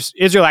 of course,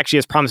 Israel actually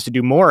has promised to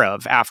do more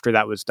of after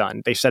that was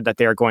done. They said that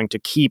they are going to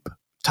keep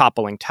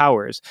toppling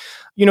towers.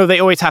 They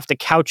always have to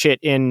couch it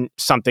in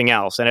something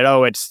else. And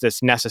it's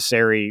this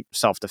necessary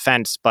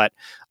self-defense. But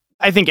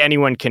I think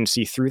anyone can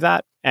see through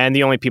that. And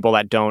the only people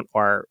that don't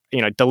are,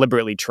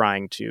 deliberately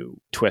trying to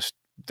twist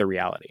the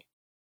reality.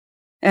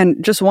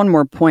 And just one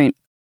more point.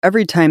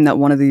 Every time that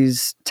one of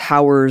these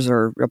towers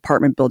or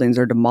apartment buildings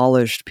are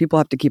demolished, people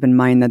have to keep in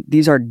mind that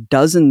these are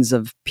dozens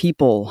of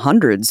people,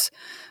 hundreds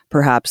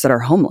perhaps, that are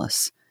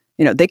homeless.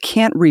 They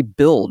can't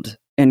rebuild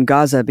in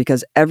Gaza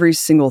because every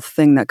single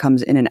thing that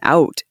comes in and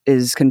out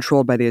is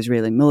controlled by the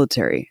Israeli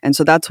military. And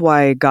so that's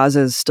why Gaza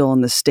is still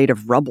in the state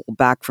of rubble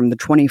back from the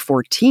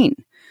 2014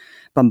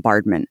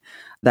 bombardment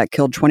that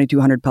killed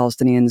 2,200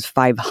 Palestinians,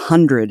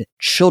 500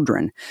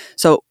 children.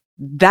 So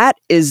that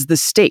is the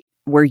state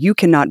where you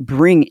cannot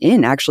bring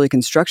in actually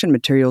construction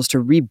materials to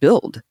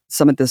rebuild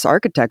some of this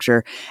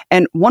architecture.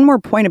 And one more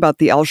point about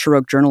the Al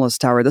Sharok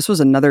Journalist Tower. This was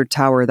another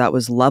tower that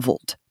was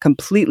leveled,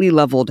 completely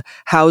leveled,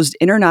 housed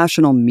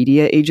international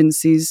media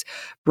agencies,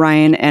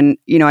 Brian. And,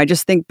 I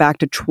just think back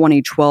to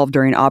 2012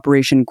 during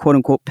Operation quote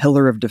unquote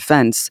Pillar of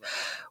Defense,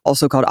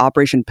 also called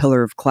Operation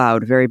Pillar of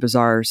Cloud, very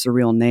bizarre,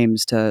 surreal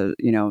names to,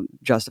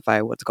 justify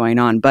what's going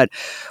on. But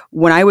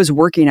when I was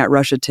working at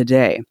Russia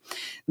Today,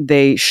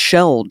 they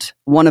shelled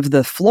one of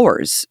the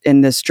floors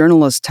in this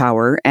journalist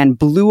tower and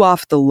blew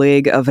off the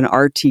leg of an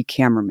RT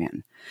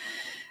cameraman.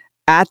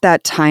 At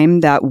that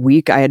time, that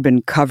week, I had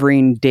been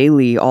covering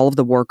daily all of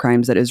the war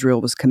crimes that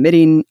Israel was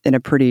committing in a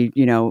pretty,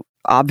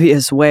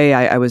 obvious way.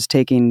 I was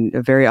taking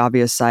a very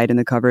obvious side in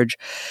the coverage.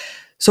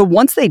 So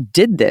once they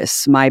did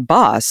this, my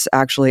boss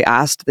actually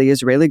asked the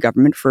Israeli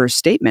government for a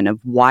statement of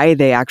why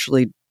they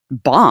actually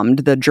bombed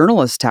the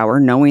journalist tower,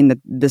 knowing that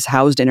this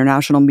housed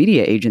international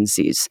media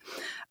agencies.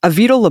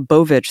 Avito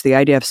Lebovich, the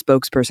IDF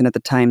spokesperson at the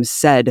time,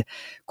 said,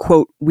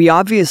 quote, "We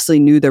obviously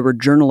knew there were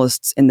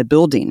journalists in the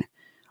building.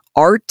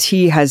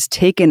 RT has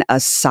taken a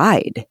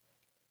side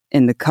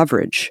in the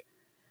coverage."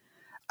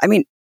 I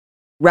mean,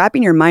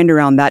 wrapping your mind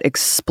around that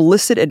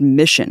explicit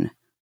admission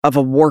of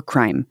a war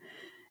crime,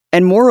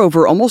 and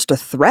moreover, almost a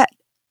threat.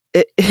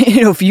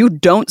 If you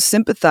don't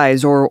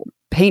sympathize or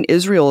paint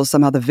Israel as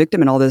somehow the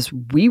victim in all this,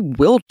 we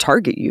will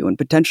target you and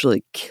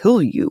potentially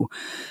kill you,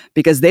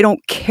 because they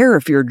don't care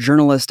if you're a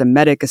journalist, a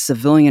medic, a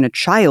civilian, a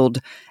child.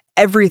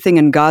 Everything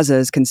in Gaza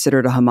is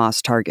considered a Hamas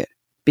target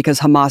because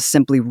Hamas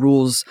simply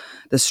rules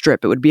the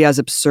strip. It would be as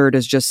absurd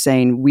as just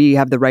saying we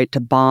have the right to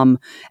bomb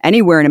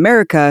anywhere in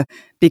America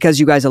because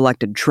you guys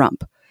elected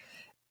Trump.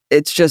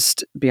 It's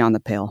just beyond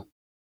the pale.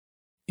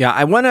 Yeah,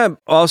 I want to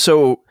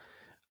also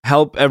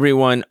help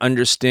everyone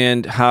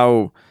understand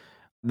how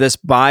this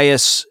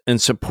bias and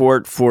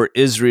support for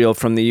Israel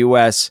from the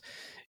U.S.,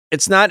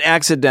 it's not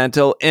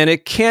accidental, and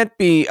it can't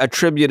be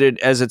attributed,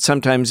 as it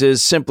sometimes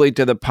is, simply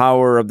to the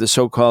power of the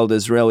so-called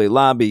Israeli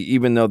lobby,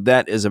 even though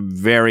that is a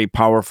very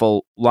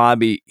powerful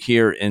lobby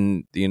here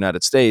in the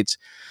United States.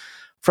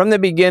 From the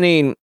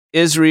beginning,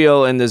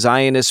 Israel and the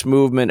Zionist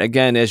movement,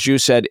 again, as you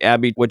said,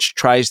 Abby, which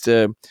tries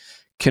to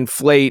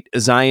conflate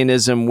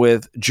Zionism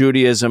with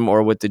Judaism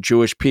or with the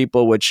Jewish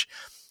people, which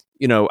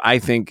I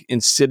think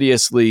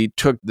insidiously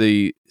took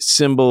the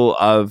symbol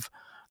of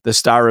the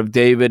Star of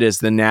David as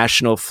the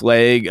national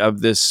flag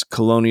of this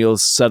colonial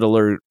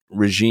settler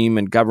regime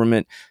and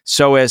government,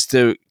 so as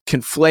to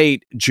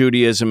conflate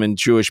Judaism and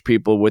Jewish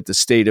people with the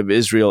state of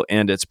Israel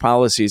and its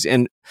policies,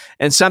 and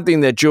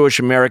something that Jewish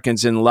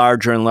Americans in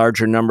larger and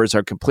larger numbers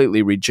are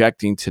completely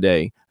rejecting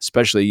today,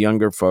 especially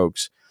younger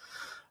folks.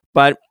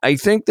 But I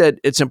think that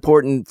it's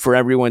important for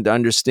everyone to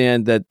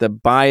understand that the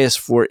bias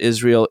for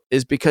Israel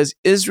is because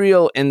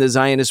Israel and the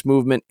Zionist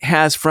movement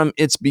has, from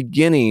its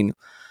beginning,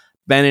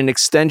 been an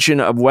extension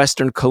of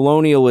Western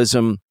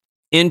colonialism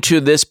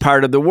into this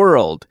part of the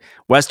world.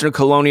 Western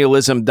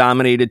colonialism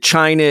dominated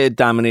China, it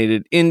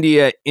dominated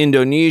India,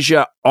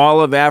 Indonesia,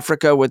 all of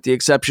Africa, with the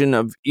exception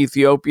of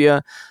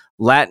Ethiopia,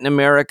 Latin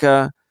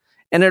America,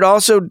 and it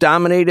also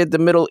dominated the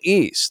Middle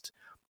East.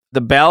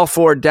 The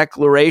Balfour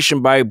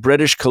Declaration by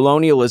British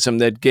colonialism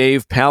that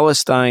gave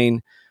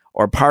Palestine,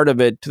 or part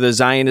of it, to the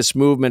Zionist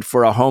movement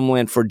for a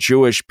homeland for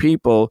Jewish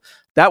people,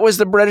 that was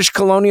the British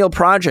colonial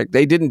project.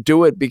 They didn't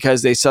do it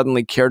because they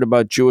suddenly cared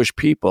about Jewish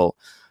people.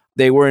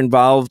 They were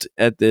involved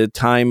at the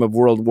time of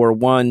World War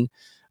I,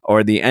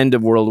 or the end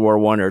of World War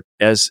I, or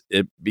as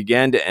it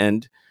began to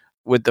end,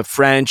 with the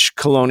French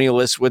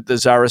colonialists, with the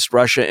Tsarist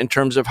Russia, in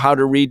terms of how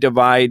to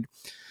redivide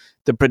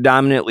the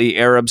predominantly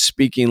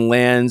Arab-speaking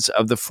lands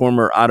of the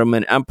former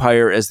Ottoman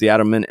Empire, as the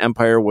Ottoman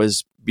Empire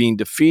was being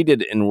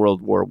defeated in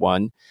World War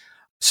I,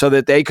 so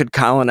that they could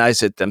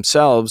colonize it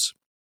themselves.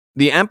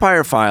 The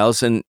Empire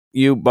Files, and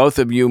both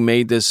of you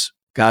made this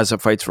Gaza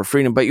Fights for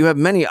Freedom, but you have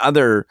many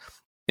other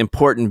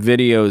important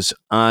videos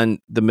on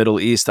the Middle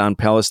East, on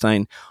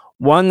Palestine.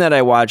 One that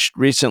I watched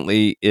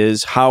recently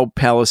is how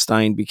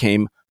Palestine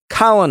became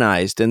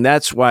colonized, and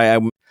that's why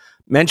I'm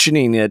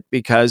mentioning it,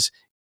 because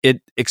it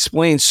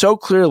explains so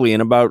clearly in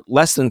about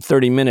less than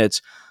 30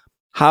 minutes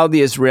how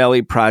the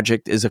Israeli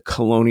project is a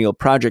colonial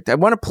project. I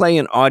want to play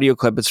an audio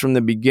clip. It's from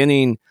the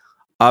beginning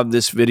of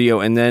this video,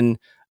 and then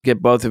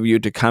get both of you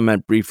to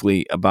comment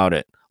briefly about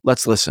it.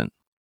 Let's listen.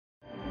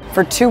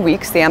 For 2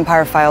 weeks, the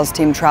Empire Files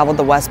team traveled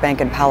the West Bank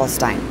and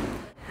Palestine.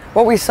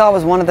 What we saw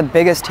was one of the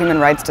biggest human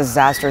rights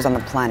disasters on the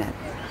planet,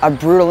 a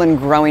brutal and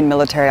growing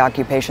military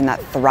occupation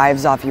that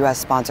thrives off U.S.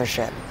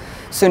 sponsorship,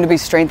 soon to be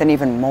strengthened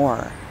even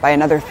more by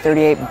another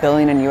 $38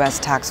 billion in U.S.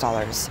 tax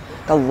dollars,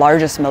 the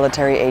largest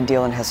military aid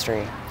deal in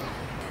history.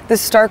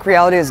 This stark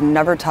reality is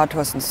never taught to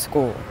us in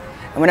school,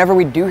 and whenever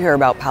we do hear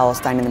about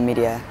Palestine in the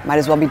media, it might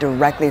as well be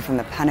directly from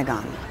the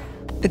Pentagon.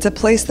 It's a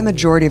place the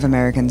majority of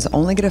Americans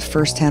only get a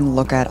first-hand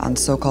look at on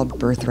so-called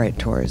birthright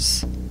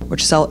tours,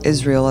 which sell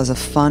Israel as a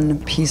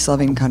fun,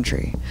 peace-loving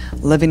country,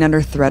 living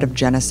under threat of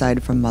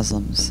genocide from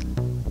Muslims.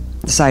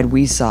 The side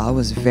we saw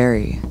was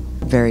very,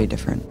 very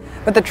different.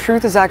 But the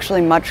truth is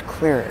actually much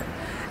clearer.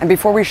 And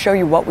before we show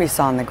you what we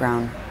saw on the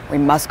ground, we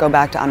must go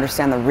back to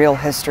understand the real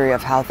history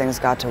of how things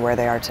got to where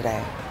they are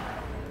today.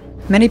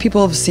 Many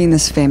people have seen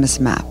this famous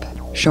map,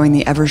 showing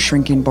the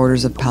ever-shrinking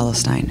borders of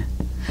Palestine.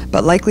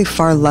 But likely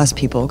far less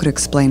people could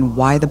explain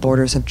why the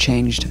borders have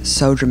changed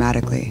so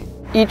dramatically.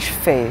 Each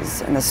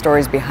phase and the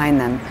stories behind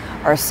them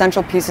are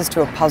essential pieces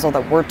to a puzzle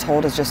that we're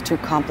told is just too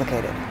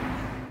complicated.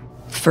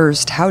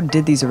 First, how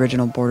did these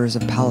original borders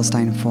of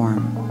Palestine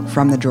form,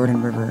 from the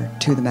Jordan River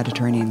to the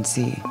Mediterranean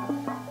Sea?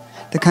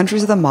 The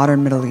countries of the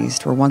modern Middle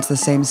East were once the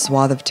same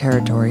swath of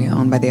territory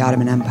owned by the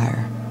Ottoman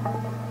Empire.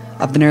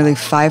 Of the nearly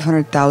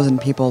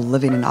 500,000 people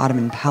living in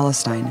Ottoman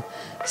Palestine,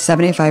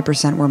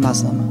 75% were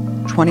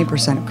Muslim,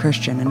 20%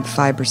 Christian, and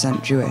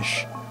 5%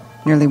 Jewish.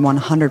 Nearly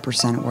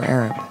 100% were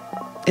Arab.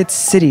 Its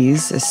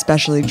cities,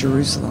 especially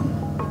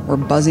Jerusalem, were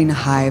buzzing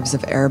hives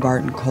of Arab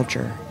art and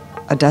culture,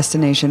 a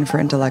destination for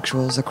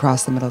intellectuals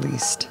across the Middle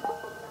East.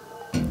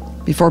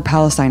 Before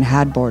Palestine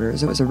had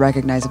borders, it was a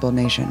recognizable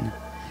nation,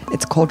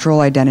 its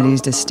cultural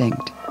identities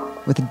distinct,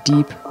 with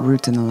deep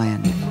roots in the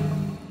land.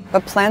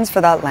 But plans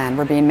for that land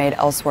were being made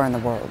elsewhere in the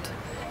world.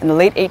 In the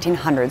late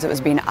 1800s, it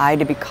was being eyed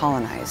to be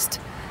colonized.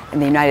 In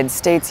the United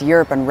States,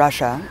 Europe, and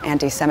Russia,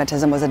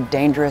 anti-Semitism was a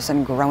dangerous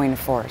and growing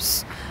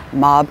force.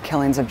 Mob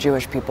killings of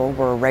Jewish people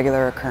were a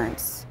regular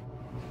occurrence.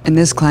 In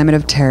this climate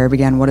of terror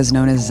began what is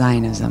known as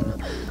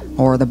Zionism,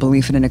 or the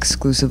belief in an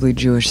exclusively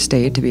Jewish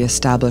state to be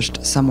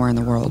established somewhere in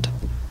the world.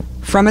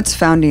 From its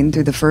founding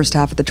through the first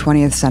half of the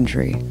 20th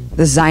century,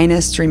 the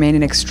Zionists remained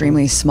an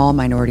extremely small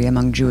minority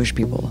among Jewish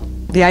people.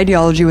 The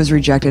ideology was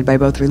rejected by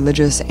both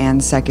religious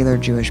and secular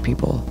Jewish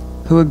people,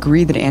 who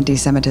agreed that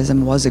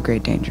anti-Semitism was a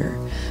great danger,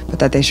 but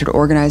that they should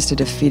organize to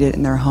defeat it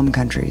in their home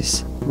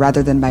countries,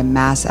 rather than by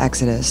mass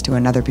exodus to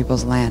another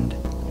people's land.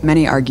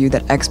 Many argue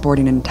that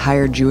exporting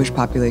entire Jewish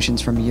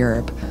populations from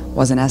Europe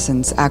was in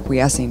essence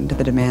acquiescing to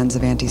the demands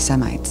of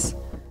anti-Semites.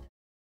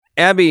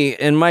 Abby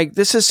and Mike,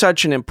 this is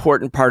such an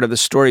important part of the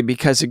story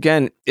because,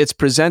 again, it's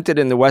presented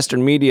in the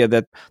Western media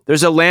that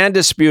there's a land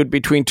dispute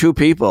between two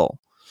people.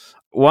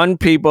 One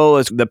people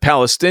is the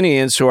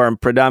Palestinians, who are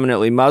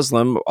predominantly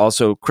Muslim,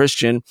 also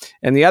Christian,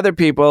 and the other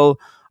people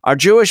are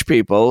Jewish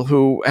people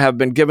who have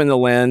been given the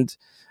land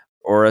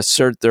or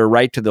assert their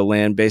right to the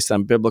land based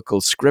on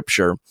biblical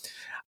scripture.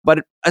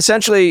 But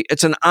essentially,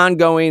 it's an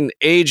ongoing,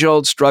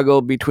 age-old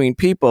struggle between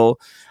people.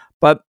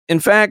 But in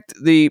fact,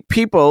 the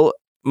people,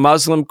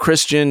 Muslim,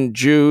 Christian,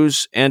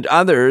 Jews, and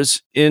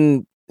others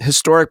in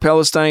historic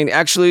Palestine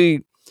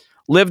actually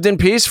lived in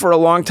peace for a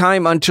long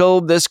time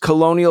until this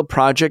colonial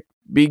project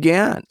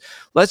began.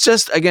 Let's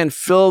just, again,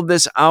 fill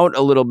this out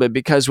a little bit,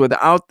 because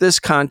without this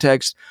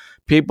context,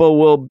 people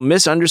will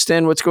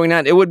misunderstand what's going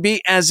on. It would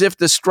be as if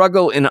the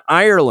struggle in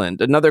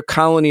Ireland, another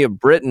colony of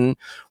Britain,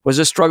 was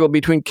a struggle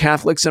between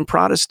Catholics and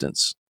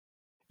Protestants.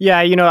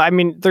 Yeah,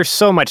 there's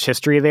so much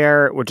history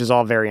there, which is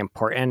all very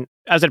important.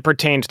 As it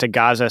pertains to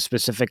Gaza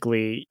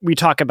specifically, we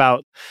talk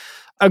about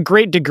a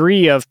great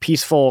degree of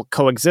peaceful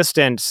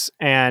coexistence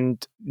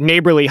and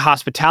neighborly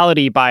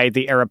hospitality by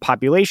the Arab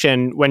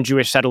population when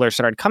Jewish settlers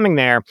started coming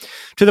there,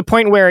 to the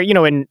point where,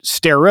 in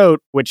Sderot,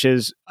 which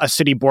is a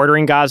city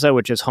bordering Gaza,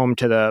 which is home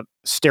to the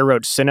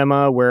Sderot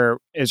cinema, where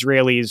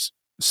Israelis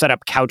set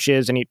up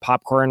couches and eat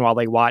popcorn while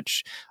they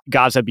watch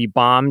Gaza be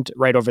bombed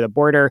right over the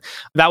border.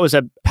 That was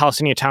a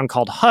Palestinian town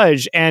called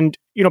Hajj. And,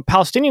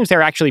 Palestinians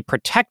there actually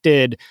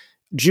protected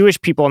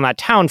Jewish people in that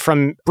town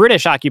from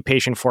British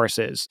occupation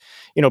forces,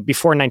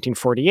 before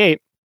 1948,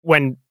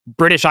 when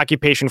British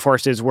occupation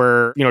forces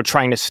were,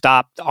 trying to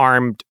stop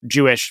armed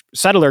Jewish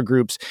settler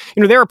groups.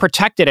 They were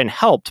protected and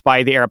helped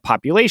by the Arab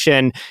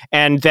population.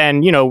 And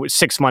then,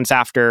 6 months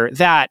after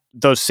that,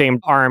 those same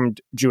armed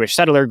Jewish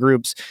settler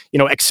groups,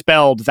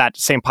 expelled that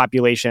same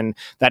population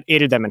that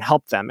aided them and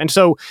helped them. And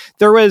so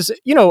there was,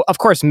 of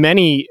course,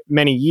 many,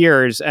 many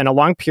years and a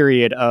long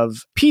period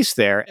of peace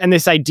there. And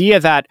this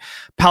idea that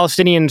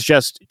Palestinians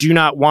just do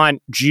not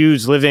want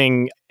Jews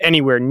living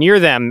anywhere near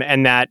them,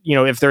 and that,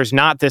 if there's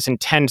not this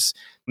intense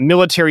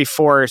military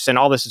force and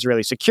all this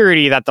Israeli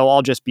security, that they'll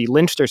all just be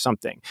lynched or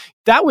something.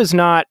 That was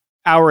not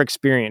our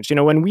experience.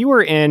 When we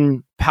were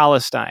in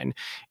Palestine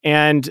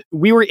and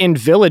we were in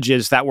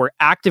villages that were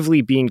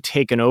actively being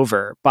taken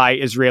over by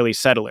Israeli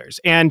settlers,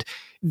 and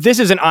this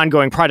is an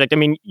ongoing project.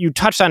 You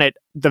touched on it,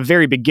 the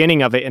very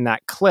beginning of it in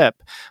that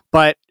clip,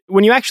 but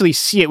when you actually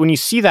see it, when you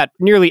see that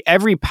nearly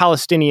every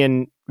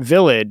Palestinian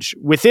village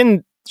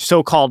within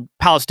so-called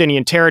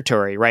Palestinian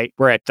territory, right,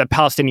 where the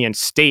Palestinian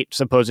state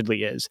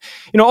supposedly is,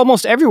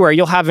 almost everywhere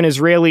you'll have an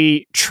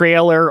Israeli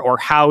trailer or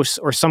house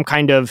or some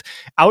kind of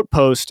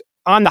outpost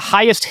on the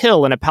highest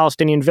hill in a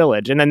Palestinian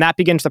village. And then that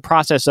begins the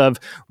process of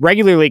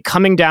regularly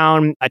coming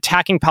down,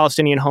 attacking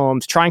Palestinian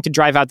homes, trying to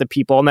drive out the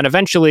people. And then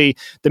eventually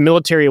the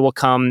military will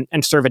come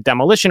and serve a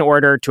demolition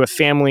order to a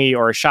family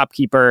or a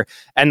shopkeeper,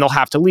 and they'll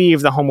have to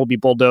leave. The home will be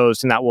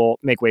bulldozed, and that will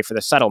make way for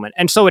the settlement.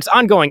 And so it's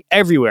ongoing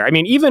everywhere.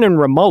 Even in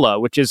Ramallah,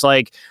 which is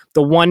like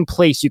the one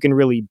place you can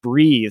really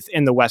breathe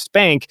in the West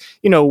Bank.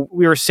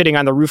 We were sitting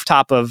on the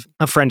rooftop of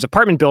a friend's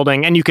apartment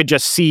building, and you could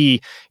just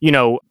see,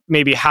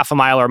 maybe half a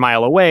mile or a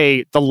mile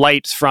away, the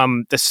lights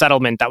from the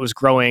settlement that was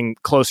growing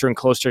closer and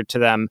closer to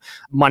them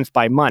month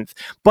by month.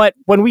 But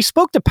when we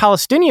spoke to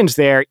Palestinians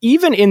there,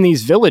 even in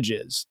these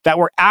villages that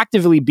were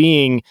actively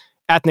being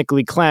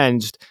ethnically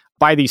cleansed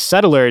by these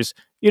settlers,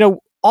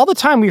 all the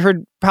time we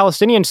heard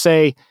Palestinians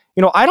say,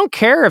 I don't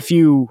care if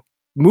you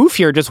move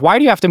here, just why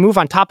do you have to move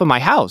on top of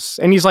my house?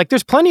 And he's like,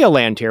 there's plenty of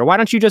land here. Why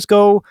don't you just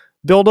go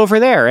build over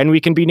there and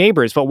we can be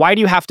neighbors? But why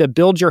do you have to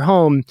build your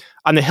home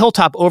on the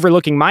hilltop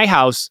overlooking my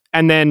house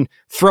and then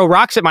throw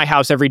rocks at my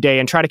house every day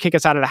and try to kick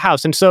us out of the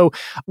house? And so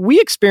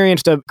we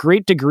experienced a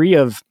great degree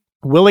of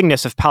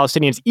willingness of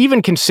Palestinians,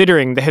 even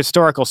considering the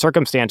historical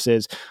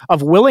circumstances,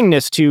 of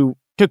willingness to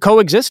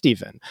coexist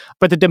even.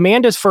 But the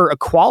demand is for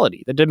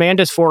equality. The demand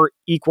is for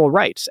equal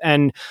rights.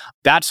 And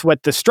that's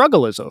what the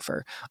struggle is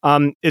over,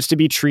 is to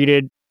be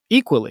treated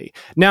equally.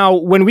 Now,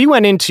 when we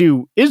went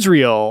into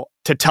Israel,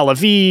 to Tel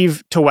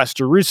Aviv, to West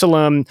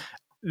Jerusalem,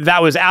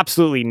 that was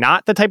absolutely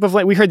not the type of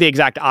language. We heard the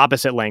exact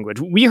opposite language.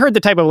 We heard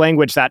the type of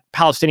language that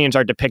Palestinians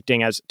are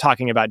depicting as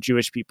talking about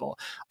Jewish people.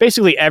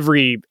 Basically,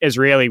 every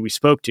Israeli we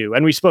spoke to,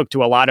 and we spoke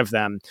to a lot of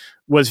them,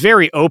 was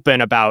very open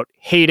about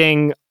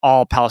hating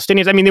all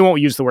Palestinians. I mean, they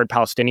won't use the word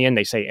Palestinian.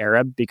 They say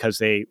Arab because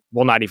they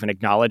will not even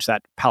acknowledge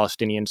that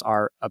Palestinians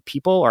are a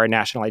people or a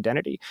national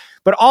identity.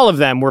 But all of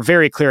them were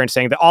very clear in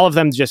saying that all of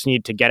them just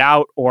need to get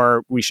out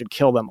or we should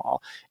kill them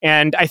all.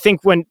 And I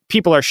think when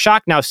people are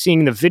shocked now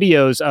seeing the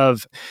videos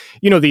of,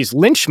 these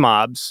lynch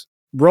mobs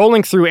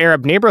rolling through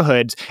Arab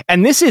neighborhoods,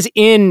 and this is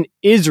in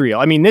Israel.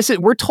 I mean,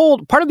 we're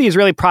told part of the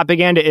Israeli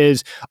propaganda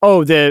is,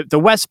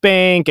 the West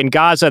Bank and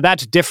Gaza,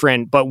 that's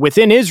different. But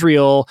within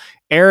Israel,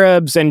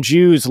 Arabs and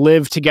Jews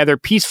live together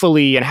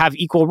peacefully and have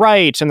equal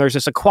rights, and there's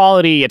this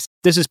equality.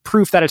 This is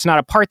proof that it's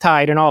not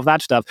apartheid and all of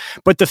that stuff.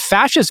 But the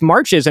fascist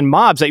marches and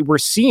mobs that we're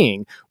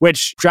seeing,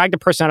 which dragged a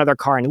person out of their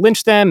car and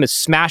lynched them, is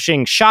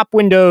smashing shop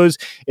windows,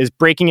 is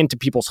breaking into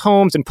people's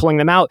homes and pulling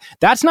them out.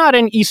 That's not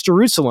in East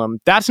Jerusalem.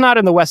 That's not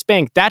in the West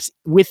Bank. That's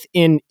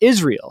within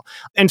Israel.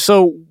 And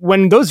so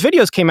when those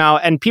videos came out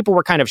and people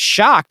were kind of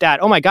shocked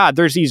at, oh my God,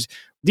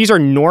 these are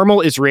normal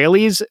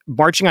Israelis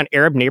marching on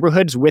Arab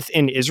neighborhoods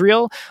within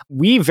Israel.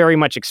 We very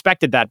much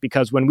expected that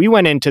because when we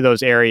went into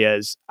those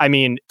areas, I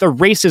mean, the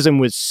racism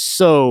was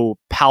so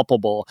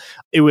palpable.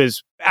 It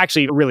was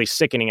actually a really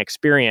sickening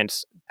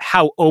experience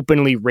how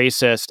openly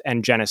racist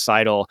and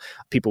genocidal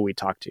people we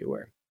talked to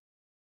were.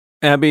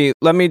 Abby,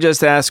 let me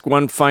just ask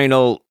one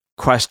final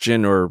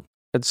question, or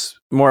it's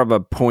more of a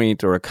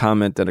point or a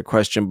comment than a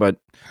question, but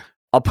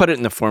I'll put it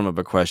in the form of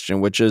a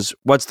question, which is,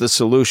 what's the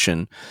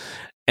solution?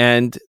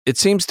 And it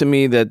seems to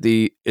me that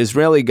the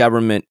Israeli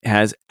government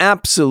has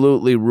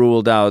absolutely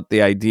ruled out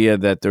the idea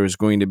that there is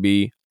going to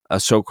be a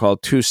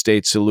so-called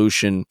two-state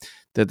solution,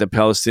 that the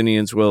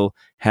Palestinians will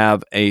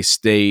have a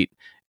state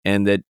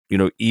and that,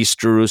 East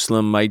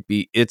Jerusalem might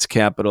be its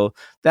capital.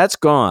 That's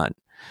gone.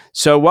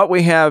 So what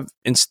we have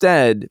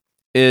instead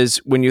is,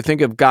 when you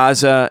think of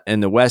Gaza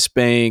and the West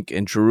Bank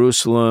and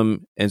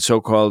Jerusalem and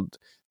so-called,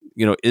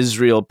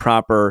 Israel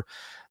proper,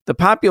 the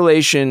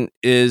population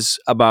is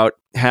about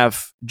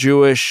half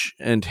Jewish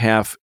and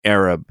half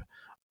Arab,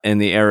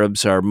 and the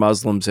Arabs are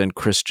Muslims and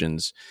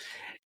Christians.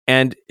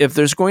 And if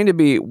there's going to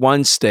be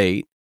one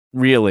state,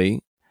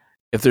 really,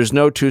 if there's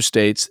no two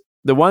states,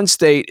 the one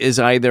state is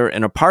either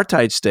an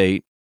apartheid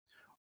state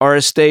or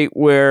a state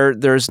where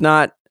there's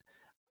not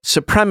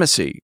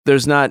supremacy.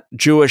 There's not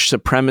Jewish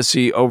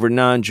supremacy over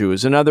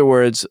non-Jews. In other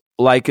words,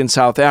 like in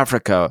South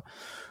Africa,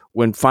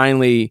 when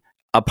finally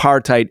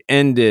apartheid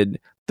ended,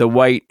 the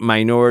white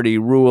minority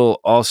rule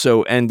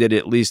also ended,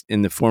 at least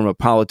in the form of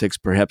politics,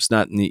 perhaps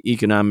not in the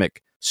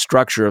economic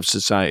structure of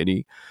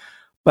society.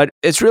 But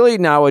it's really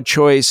now a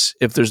choice,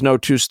 if there's no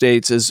two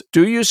states, is,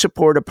 do you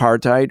support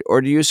apartheid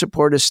or do you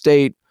support a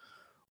state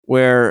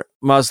where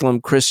Muslim,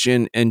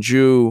 Christian, and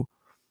Jew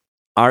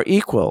are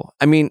equal?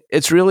 I mean,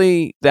 it's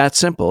really that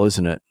simple,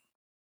 isn't it?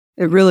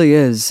 It really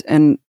is.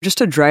 And just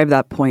to drive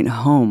that point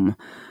home,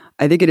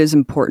 I think it is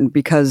important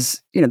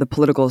because, the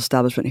political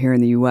establishment here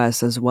in the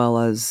U.S., as well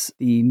as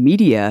the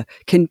media,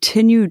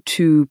 continue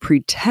to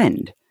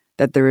pretend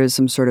that there is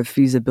some sort of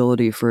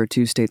feasibility for a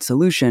two-state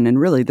solution. And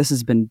really, this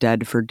has been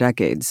dead for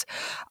decades.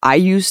 I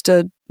used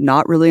to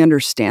not really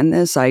understand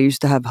this. I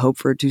used to have hope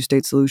for a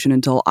two-state solution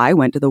until I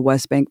went to the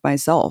West Bank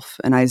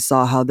myself. And I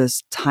saw how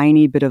this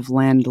tiny bit of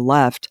land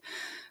left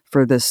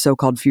for this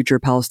so-called future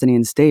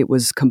Palestinian state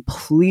was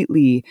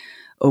completely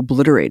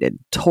obliterated,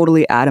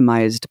 totally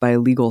atomized by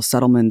illegal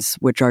settlements,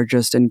 which are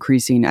just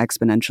increasing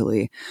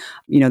exponentially.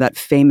 That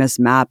famous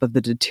map of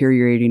the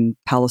deteriorating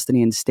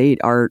Palestinian state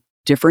are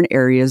different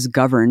areas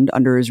governed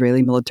under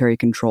Israeli military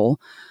control,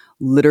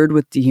 littered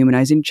with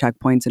dehumanizing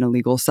checkpoints and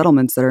illegal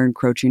settlements that are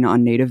encroaching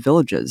on native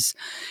villages.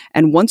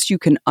 And once you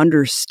can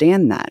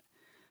understand that,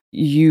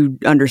 you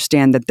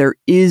understand that there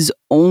is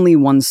only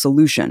one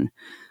solution,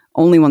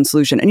 Only one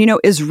solution. And,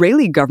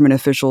 Israeli government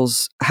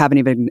officials haven't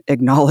even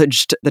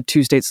acknowledged the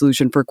two-state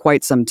solution for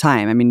quite some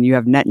time. I mean, you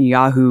have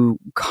Netanyahu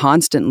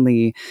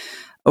constantly,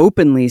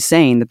 openly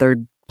saying that they're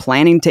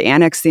planning to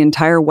annex the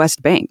entire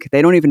West Bank.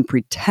 They don't even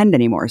pretend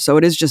anymore. So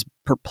it is just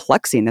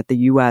perplexing that the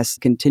U.S.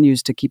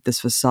 continues to keep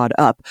this facade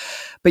up.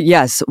 But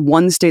yes,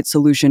 one-state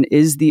solution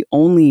is the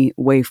only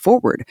way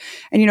forward.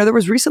 And, there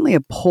was recently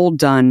a poll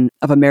done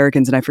of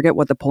Americans, and I forget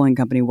what the polling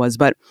company was,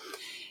 but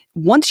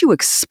once you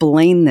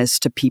explain this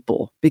to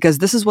people, because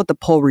this is what the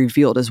poll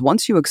revealed, is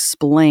once you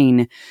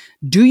explain,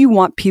 do you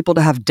want people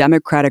to have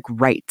democratic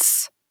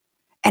rights?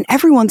 And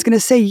everyone's going to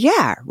say,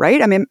 yeah, right?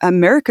 I mean,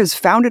 America's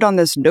founded on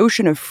this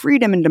notion of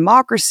freedom and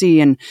democracy,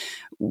 and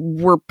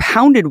we're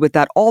pounded with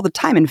that all the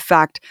time. In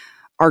fact,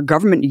 our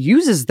government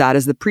uses that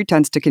as the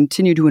pretense to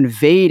continue to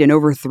invade and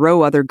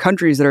overthrow other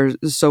countries that are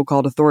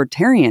so-called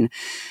authoritarian.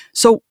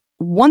 So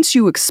once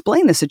you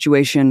explain the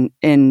situation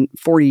in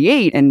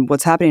 48 and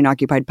what's happening in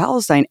occupied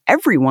Palestine,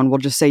 everyone will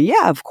just say,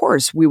 yeah, of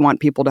course, we want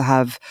people to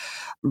have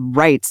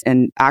rights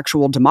and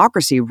actual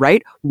democracy,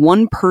 right?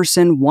 One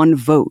person, one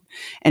vote.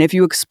 And if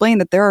you explain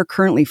that there are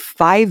currently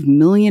 5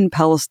 million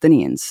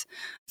Palestinians,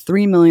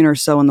 3 million or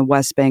so in the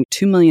West Bank,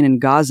 2 million in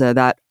Gaza,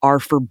 that are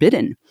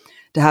forbidden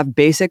to have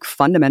basic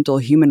fundamental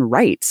human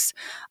rights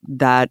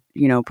that,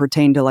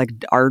 pertain to like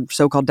our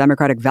so-called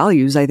democratic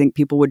values, I think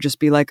people would just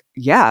be like,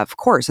 yeah, of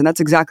course. And that's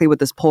exactly what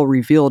this poll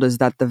revealed, is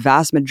that the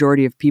vast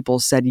majority of people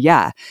said,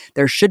 yeah,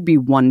 there should be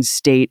one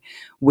state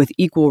with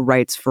equal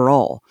rights for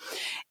all.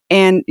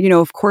 And,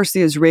 of course,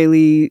 the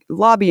Israeli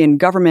lobby and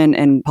government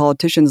and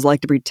politicians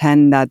like to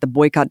pretend that the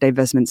boycott,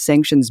 divestment,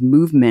 sanctions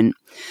movement,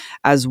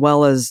 as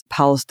well as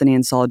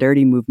Palestinian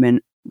solidarity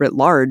movement writ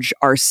large,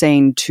 are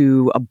saying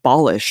to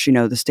abolish,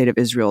 the state of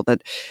Israel,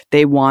 that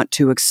they want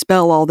to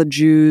expel all the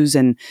Jews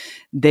and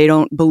they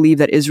don't believe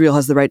that Israel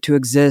has the right to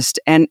exist.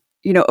 And,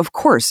 of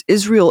course,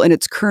 Israel in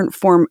its current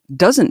form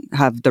doesn't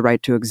have the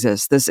right to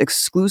exist. This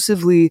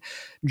exclusively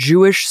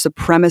Jewish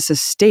supremacist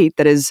state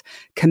that is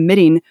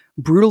committing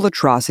brutal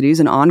atrocities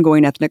and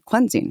ongoing ethnic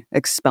cleansing,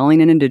 expelling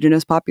an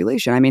indigenous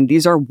population. I mean,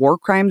 these are war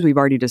crimes. We've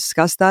already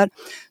discussed that.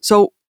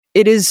 So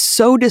it is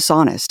so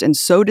dishonest and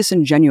so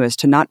disingenuous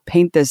to not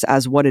paint this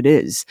as what it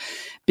is,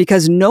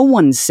 because no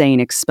one's saying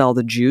expel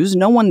the Jews.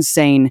 No one's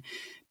saying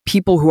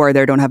people who are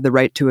there don't have the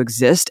right to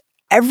exist.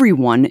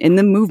 Everyone in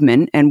the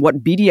movement, and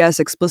what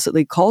BDS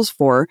explicitly calls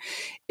for,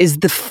 is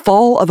the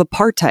fall of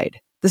apartheid.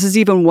 This is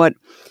even what,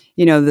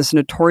 this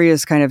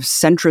notorious kind of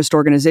centrist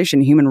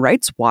organization, Human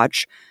Rights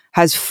Watch,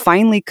 has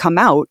finally come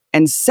out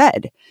and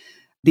said.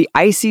 The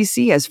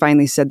ICC has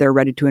finally said they're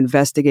ready to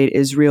investigate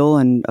Israel,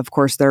 and of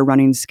course they're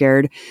running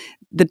scared.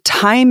 The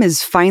time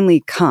has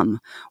finally come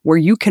where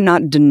you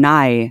cannot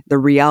deny the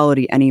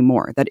reality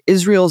anymore, that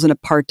Israel is an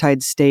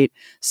apartheid state,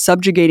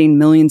 subjugating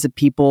millions of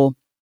people.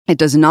 It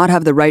does not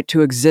have the right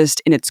to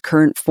exist in its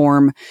current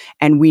form,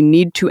 and we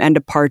need to end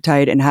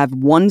apartheid and have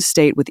one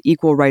state with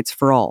equal rights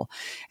for all.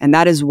 And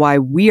that is why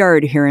we are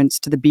adherents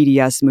to the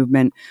BDS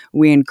movement.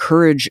 We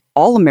encourage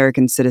all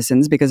American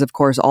citizens, because of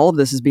course all of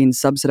this is being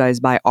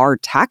subsidized by our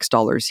tax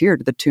dollars here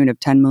to the tune of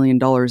 $10 million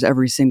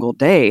every single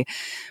day.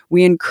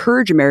 We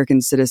encourage American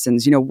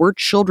citizens, we're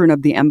children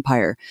of the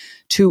empire,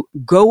 to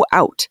go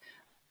out,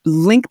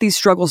 link these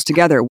struggles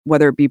together,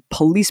 whether it be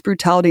police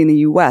brutality in the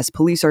U.S.,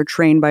 police are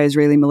trained by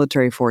Israeli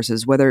military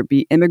forces, whether it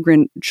be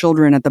immigrant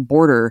children at the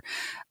border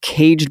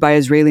caged by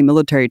Israeli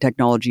military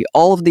technology.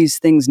 All of these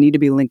things need to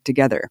be linked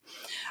together.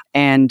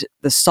 And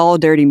the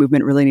solidarity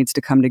movement really needs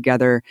to come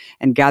together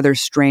and gather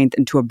strength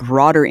into a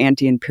broader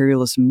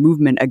anti-imperialist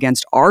movement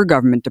against our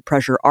government, to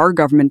pressure our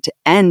government to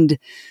end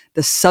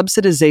the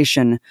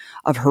subsidization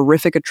of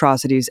horrific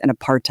atrocities and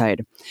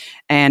apartheid.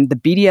 And the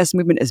BDS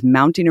movement is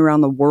mounting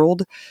around the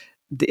world.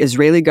 The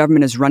Israeli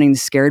government is running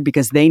scared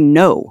because they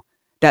know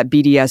that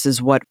BDS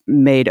is what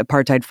made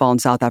apartheid fall in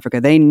South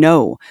Africa. They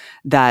know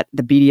that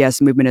the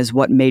BDS movement is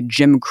what made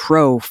Jim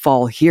Crow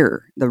fall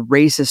here, the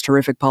racist,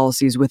 horrific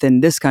policies within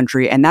this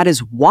country. And that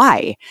is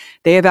why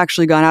they have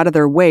actually gone out of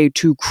their way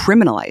to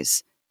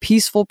criminalize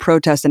peaceful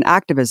protest and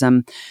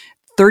activism.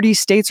 30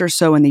 states or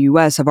so in the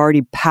U.S. have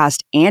already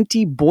passed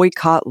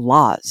anti-boycott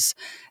laws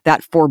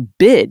that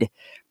forbid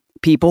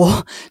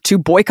people to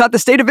boycott the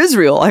state of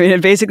Israel. I mean,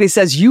 it basically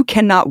says you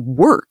cannot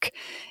work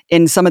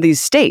in some of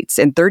these states,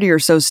 in 30 or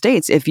so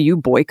states, if you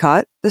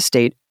boycott the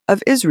state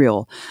of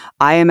Israel.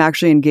 I am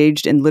actually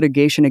engaged in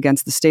litigation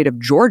against the state of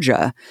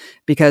Georgia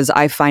because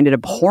I find it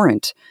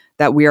abhorrent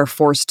that we are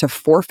forced to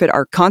forfeit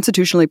our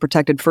constitutionally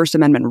protected First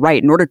Amendment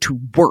right in order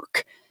to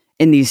work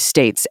in these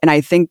states. And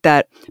I think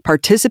that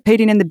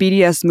participating in the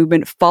BDS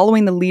movement,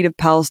 following the lead of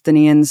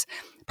Palestinians,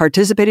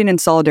 participating in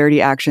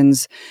solidarity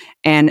actions,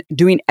 and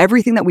doing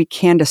everything that we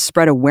can to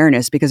spread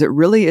awareness, because it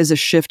really is a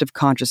shift of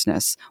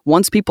consciousness.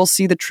 Once people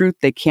see the truth,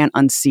 they can't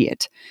unsee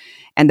it.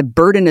 And the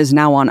burden is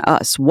now on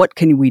us. What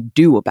can we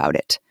do about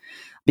it?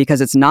 Because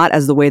it's not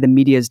as the way the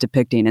media is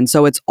depicting. And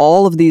so it's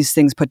all of these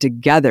things put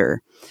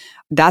together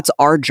That's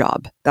our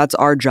job. That's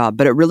our job.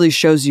 But it really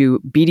shows you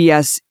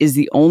BDS is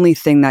the only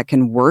thing that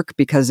can work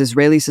because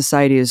Israeli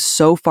society is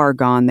so far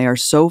gone. They are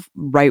so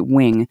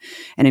right-wing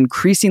and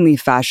increasingly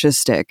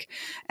fascistic.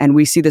 And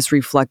we see this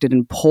reflected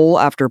in poll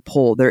after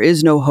poll. There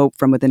is no hope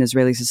from within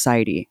Israeli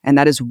society. And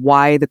that is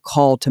why the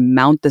call to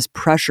mount this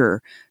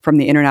pressure from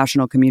the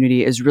international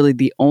community is really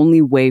the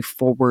only way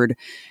forward.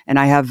 And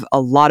I have a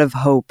lot of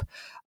hope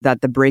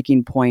that the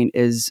breaking point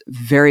is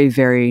very,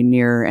 very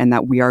near and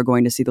that we are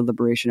going to see the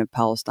liberation of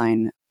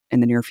Palestine in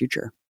the near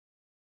future.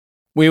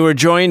 We were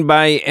joined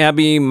by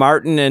Abby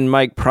Martin and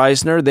Mike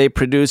Prysner. They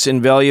produce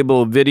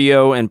invaluable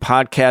video and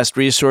podcast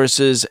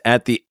resources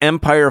at the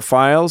Empire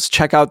Files.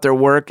 Check out their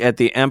work at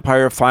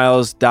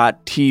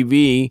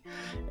theempirefiles.tv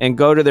and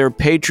go to their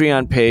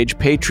Patreon page,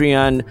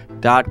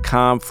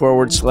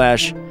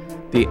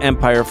 patreon.com/The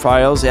Empire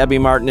Files. Abby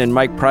Martin and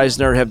Mike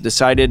Prysner have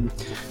decided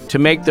to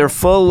make their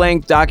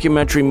full-length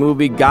documentary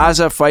movie,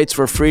 Gaza Fights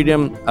for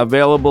Freedom,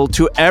 available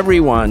to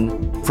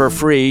everyone for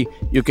free.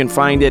 You can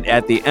find it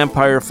at the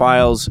Empire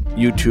Files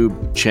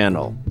YouTube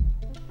channel.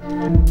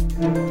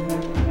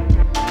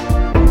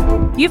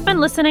 You've been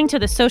listening to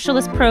The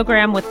Socialist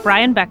Program with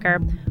Brian Becker,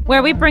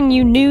 where we bring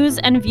you news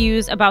and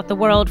views about the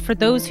world for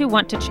those who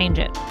want to change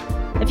it.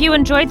 If you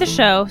enjoyed the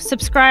show,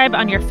 subscribe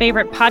on your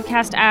favorite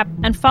podcast app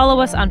and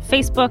follow us on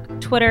Facebook,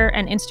 Twitter,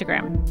 and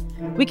Instagram.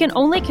 We can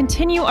only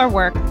continue our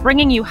work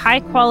bringing you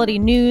high-quality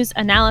news,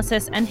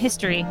 analysis, and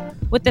history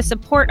with the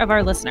support of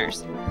our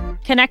listeners.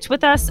 Connect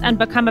with us and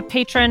become a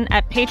patron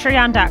at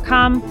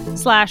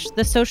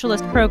patreon.com/The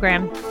Socialist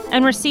Program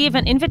and receive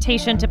an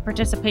invitation to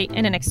participate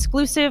in an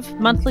exclusive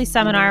monthly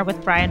seminar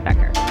with Brian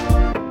Becker.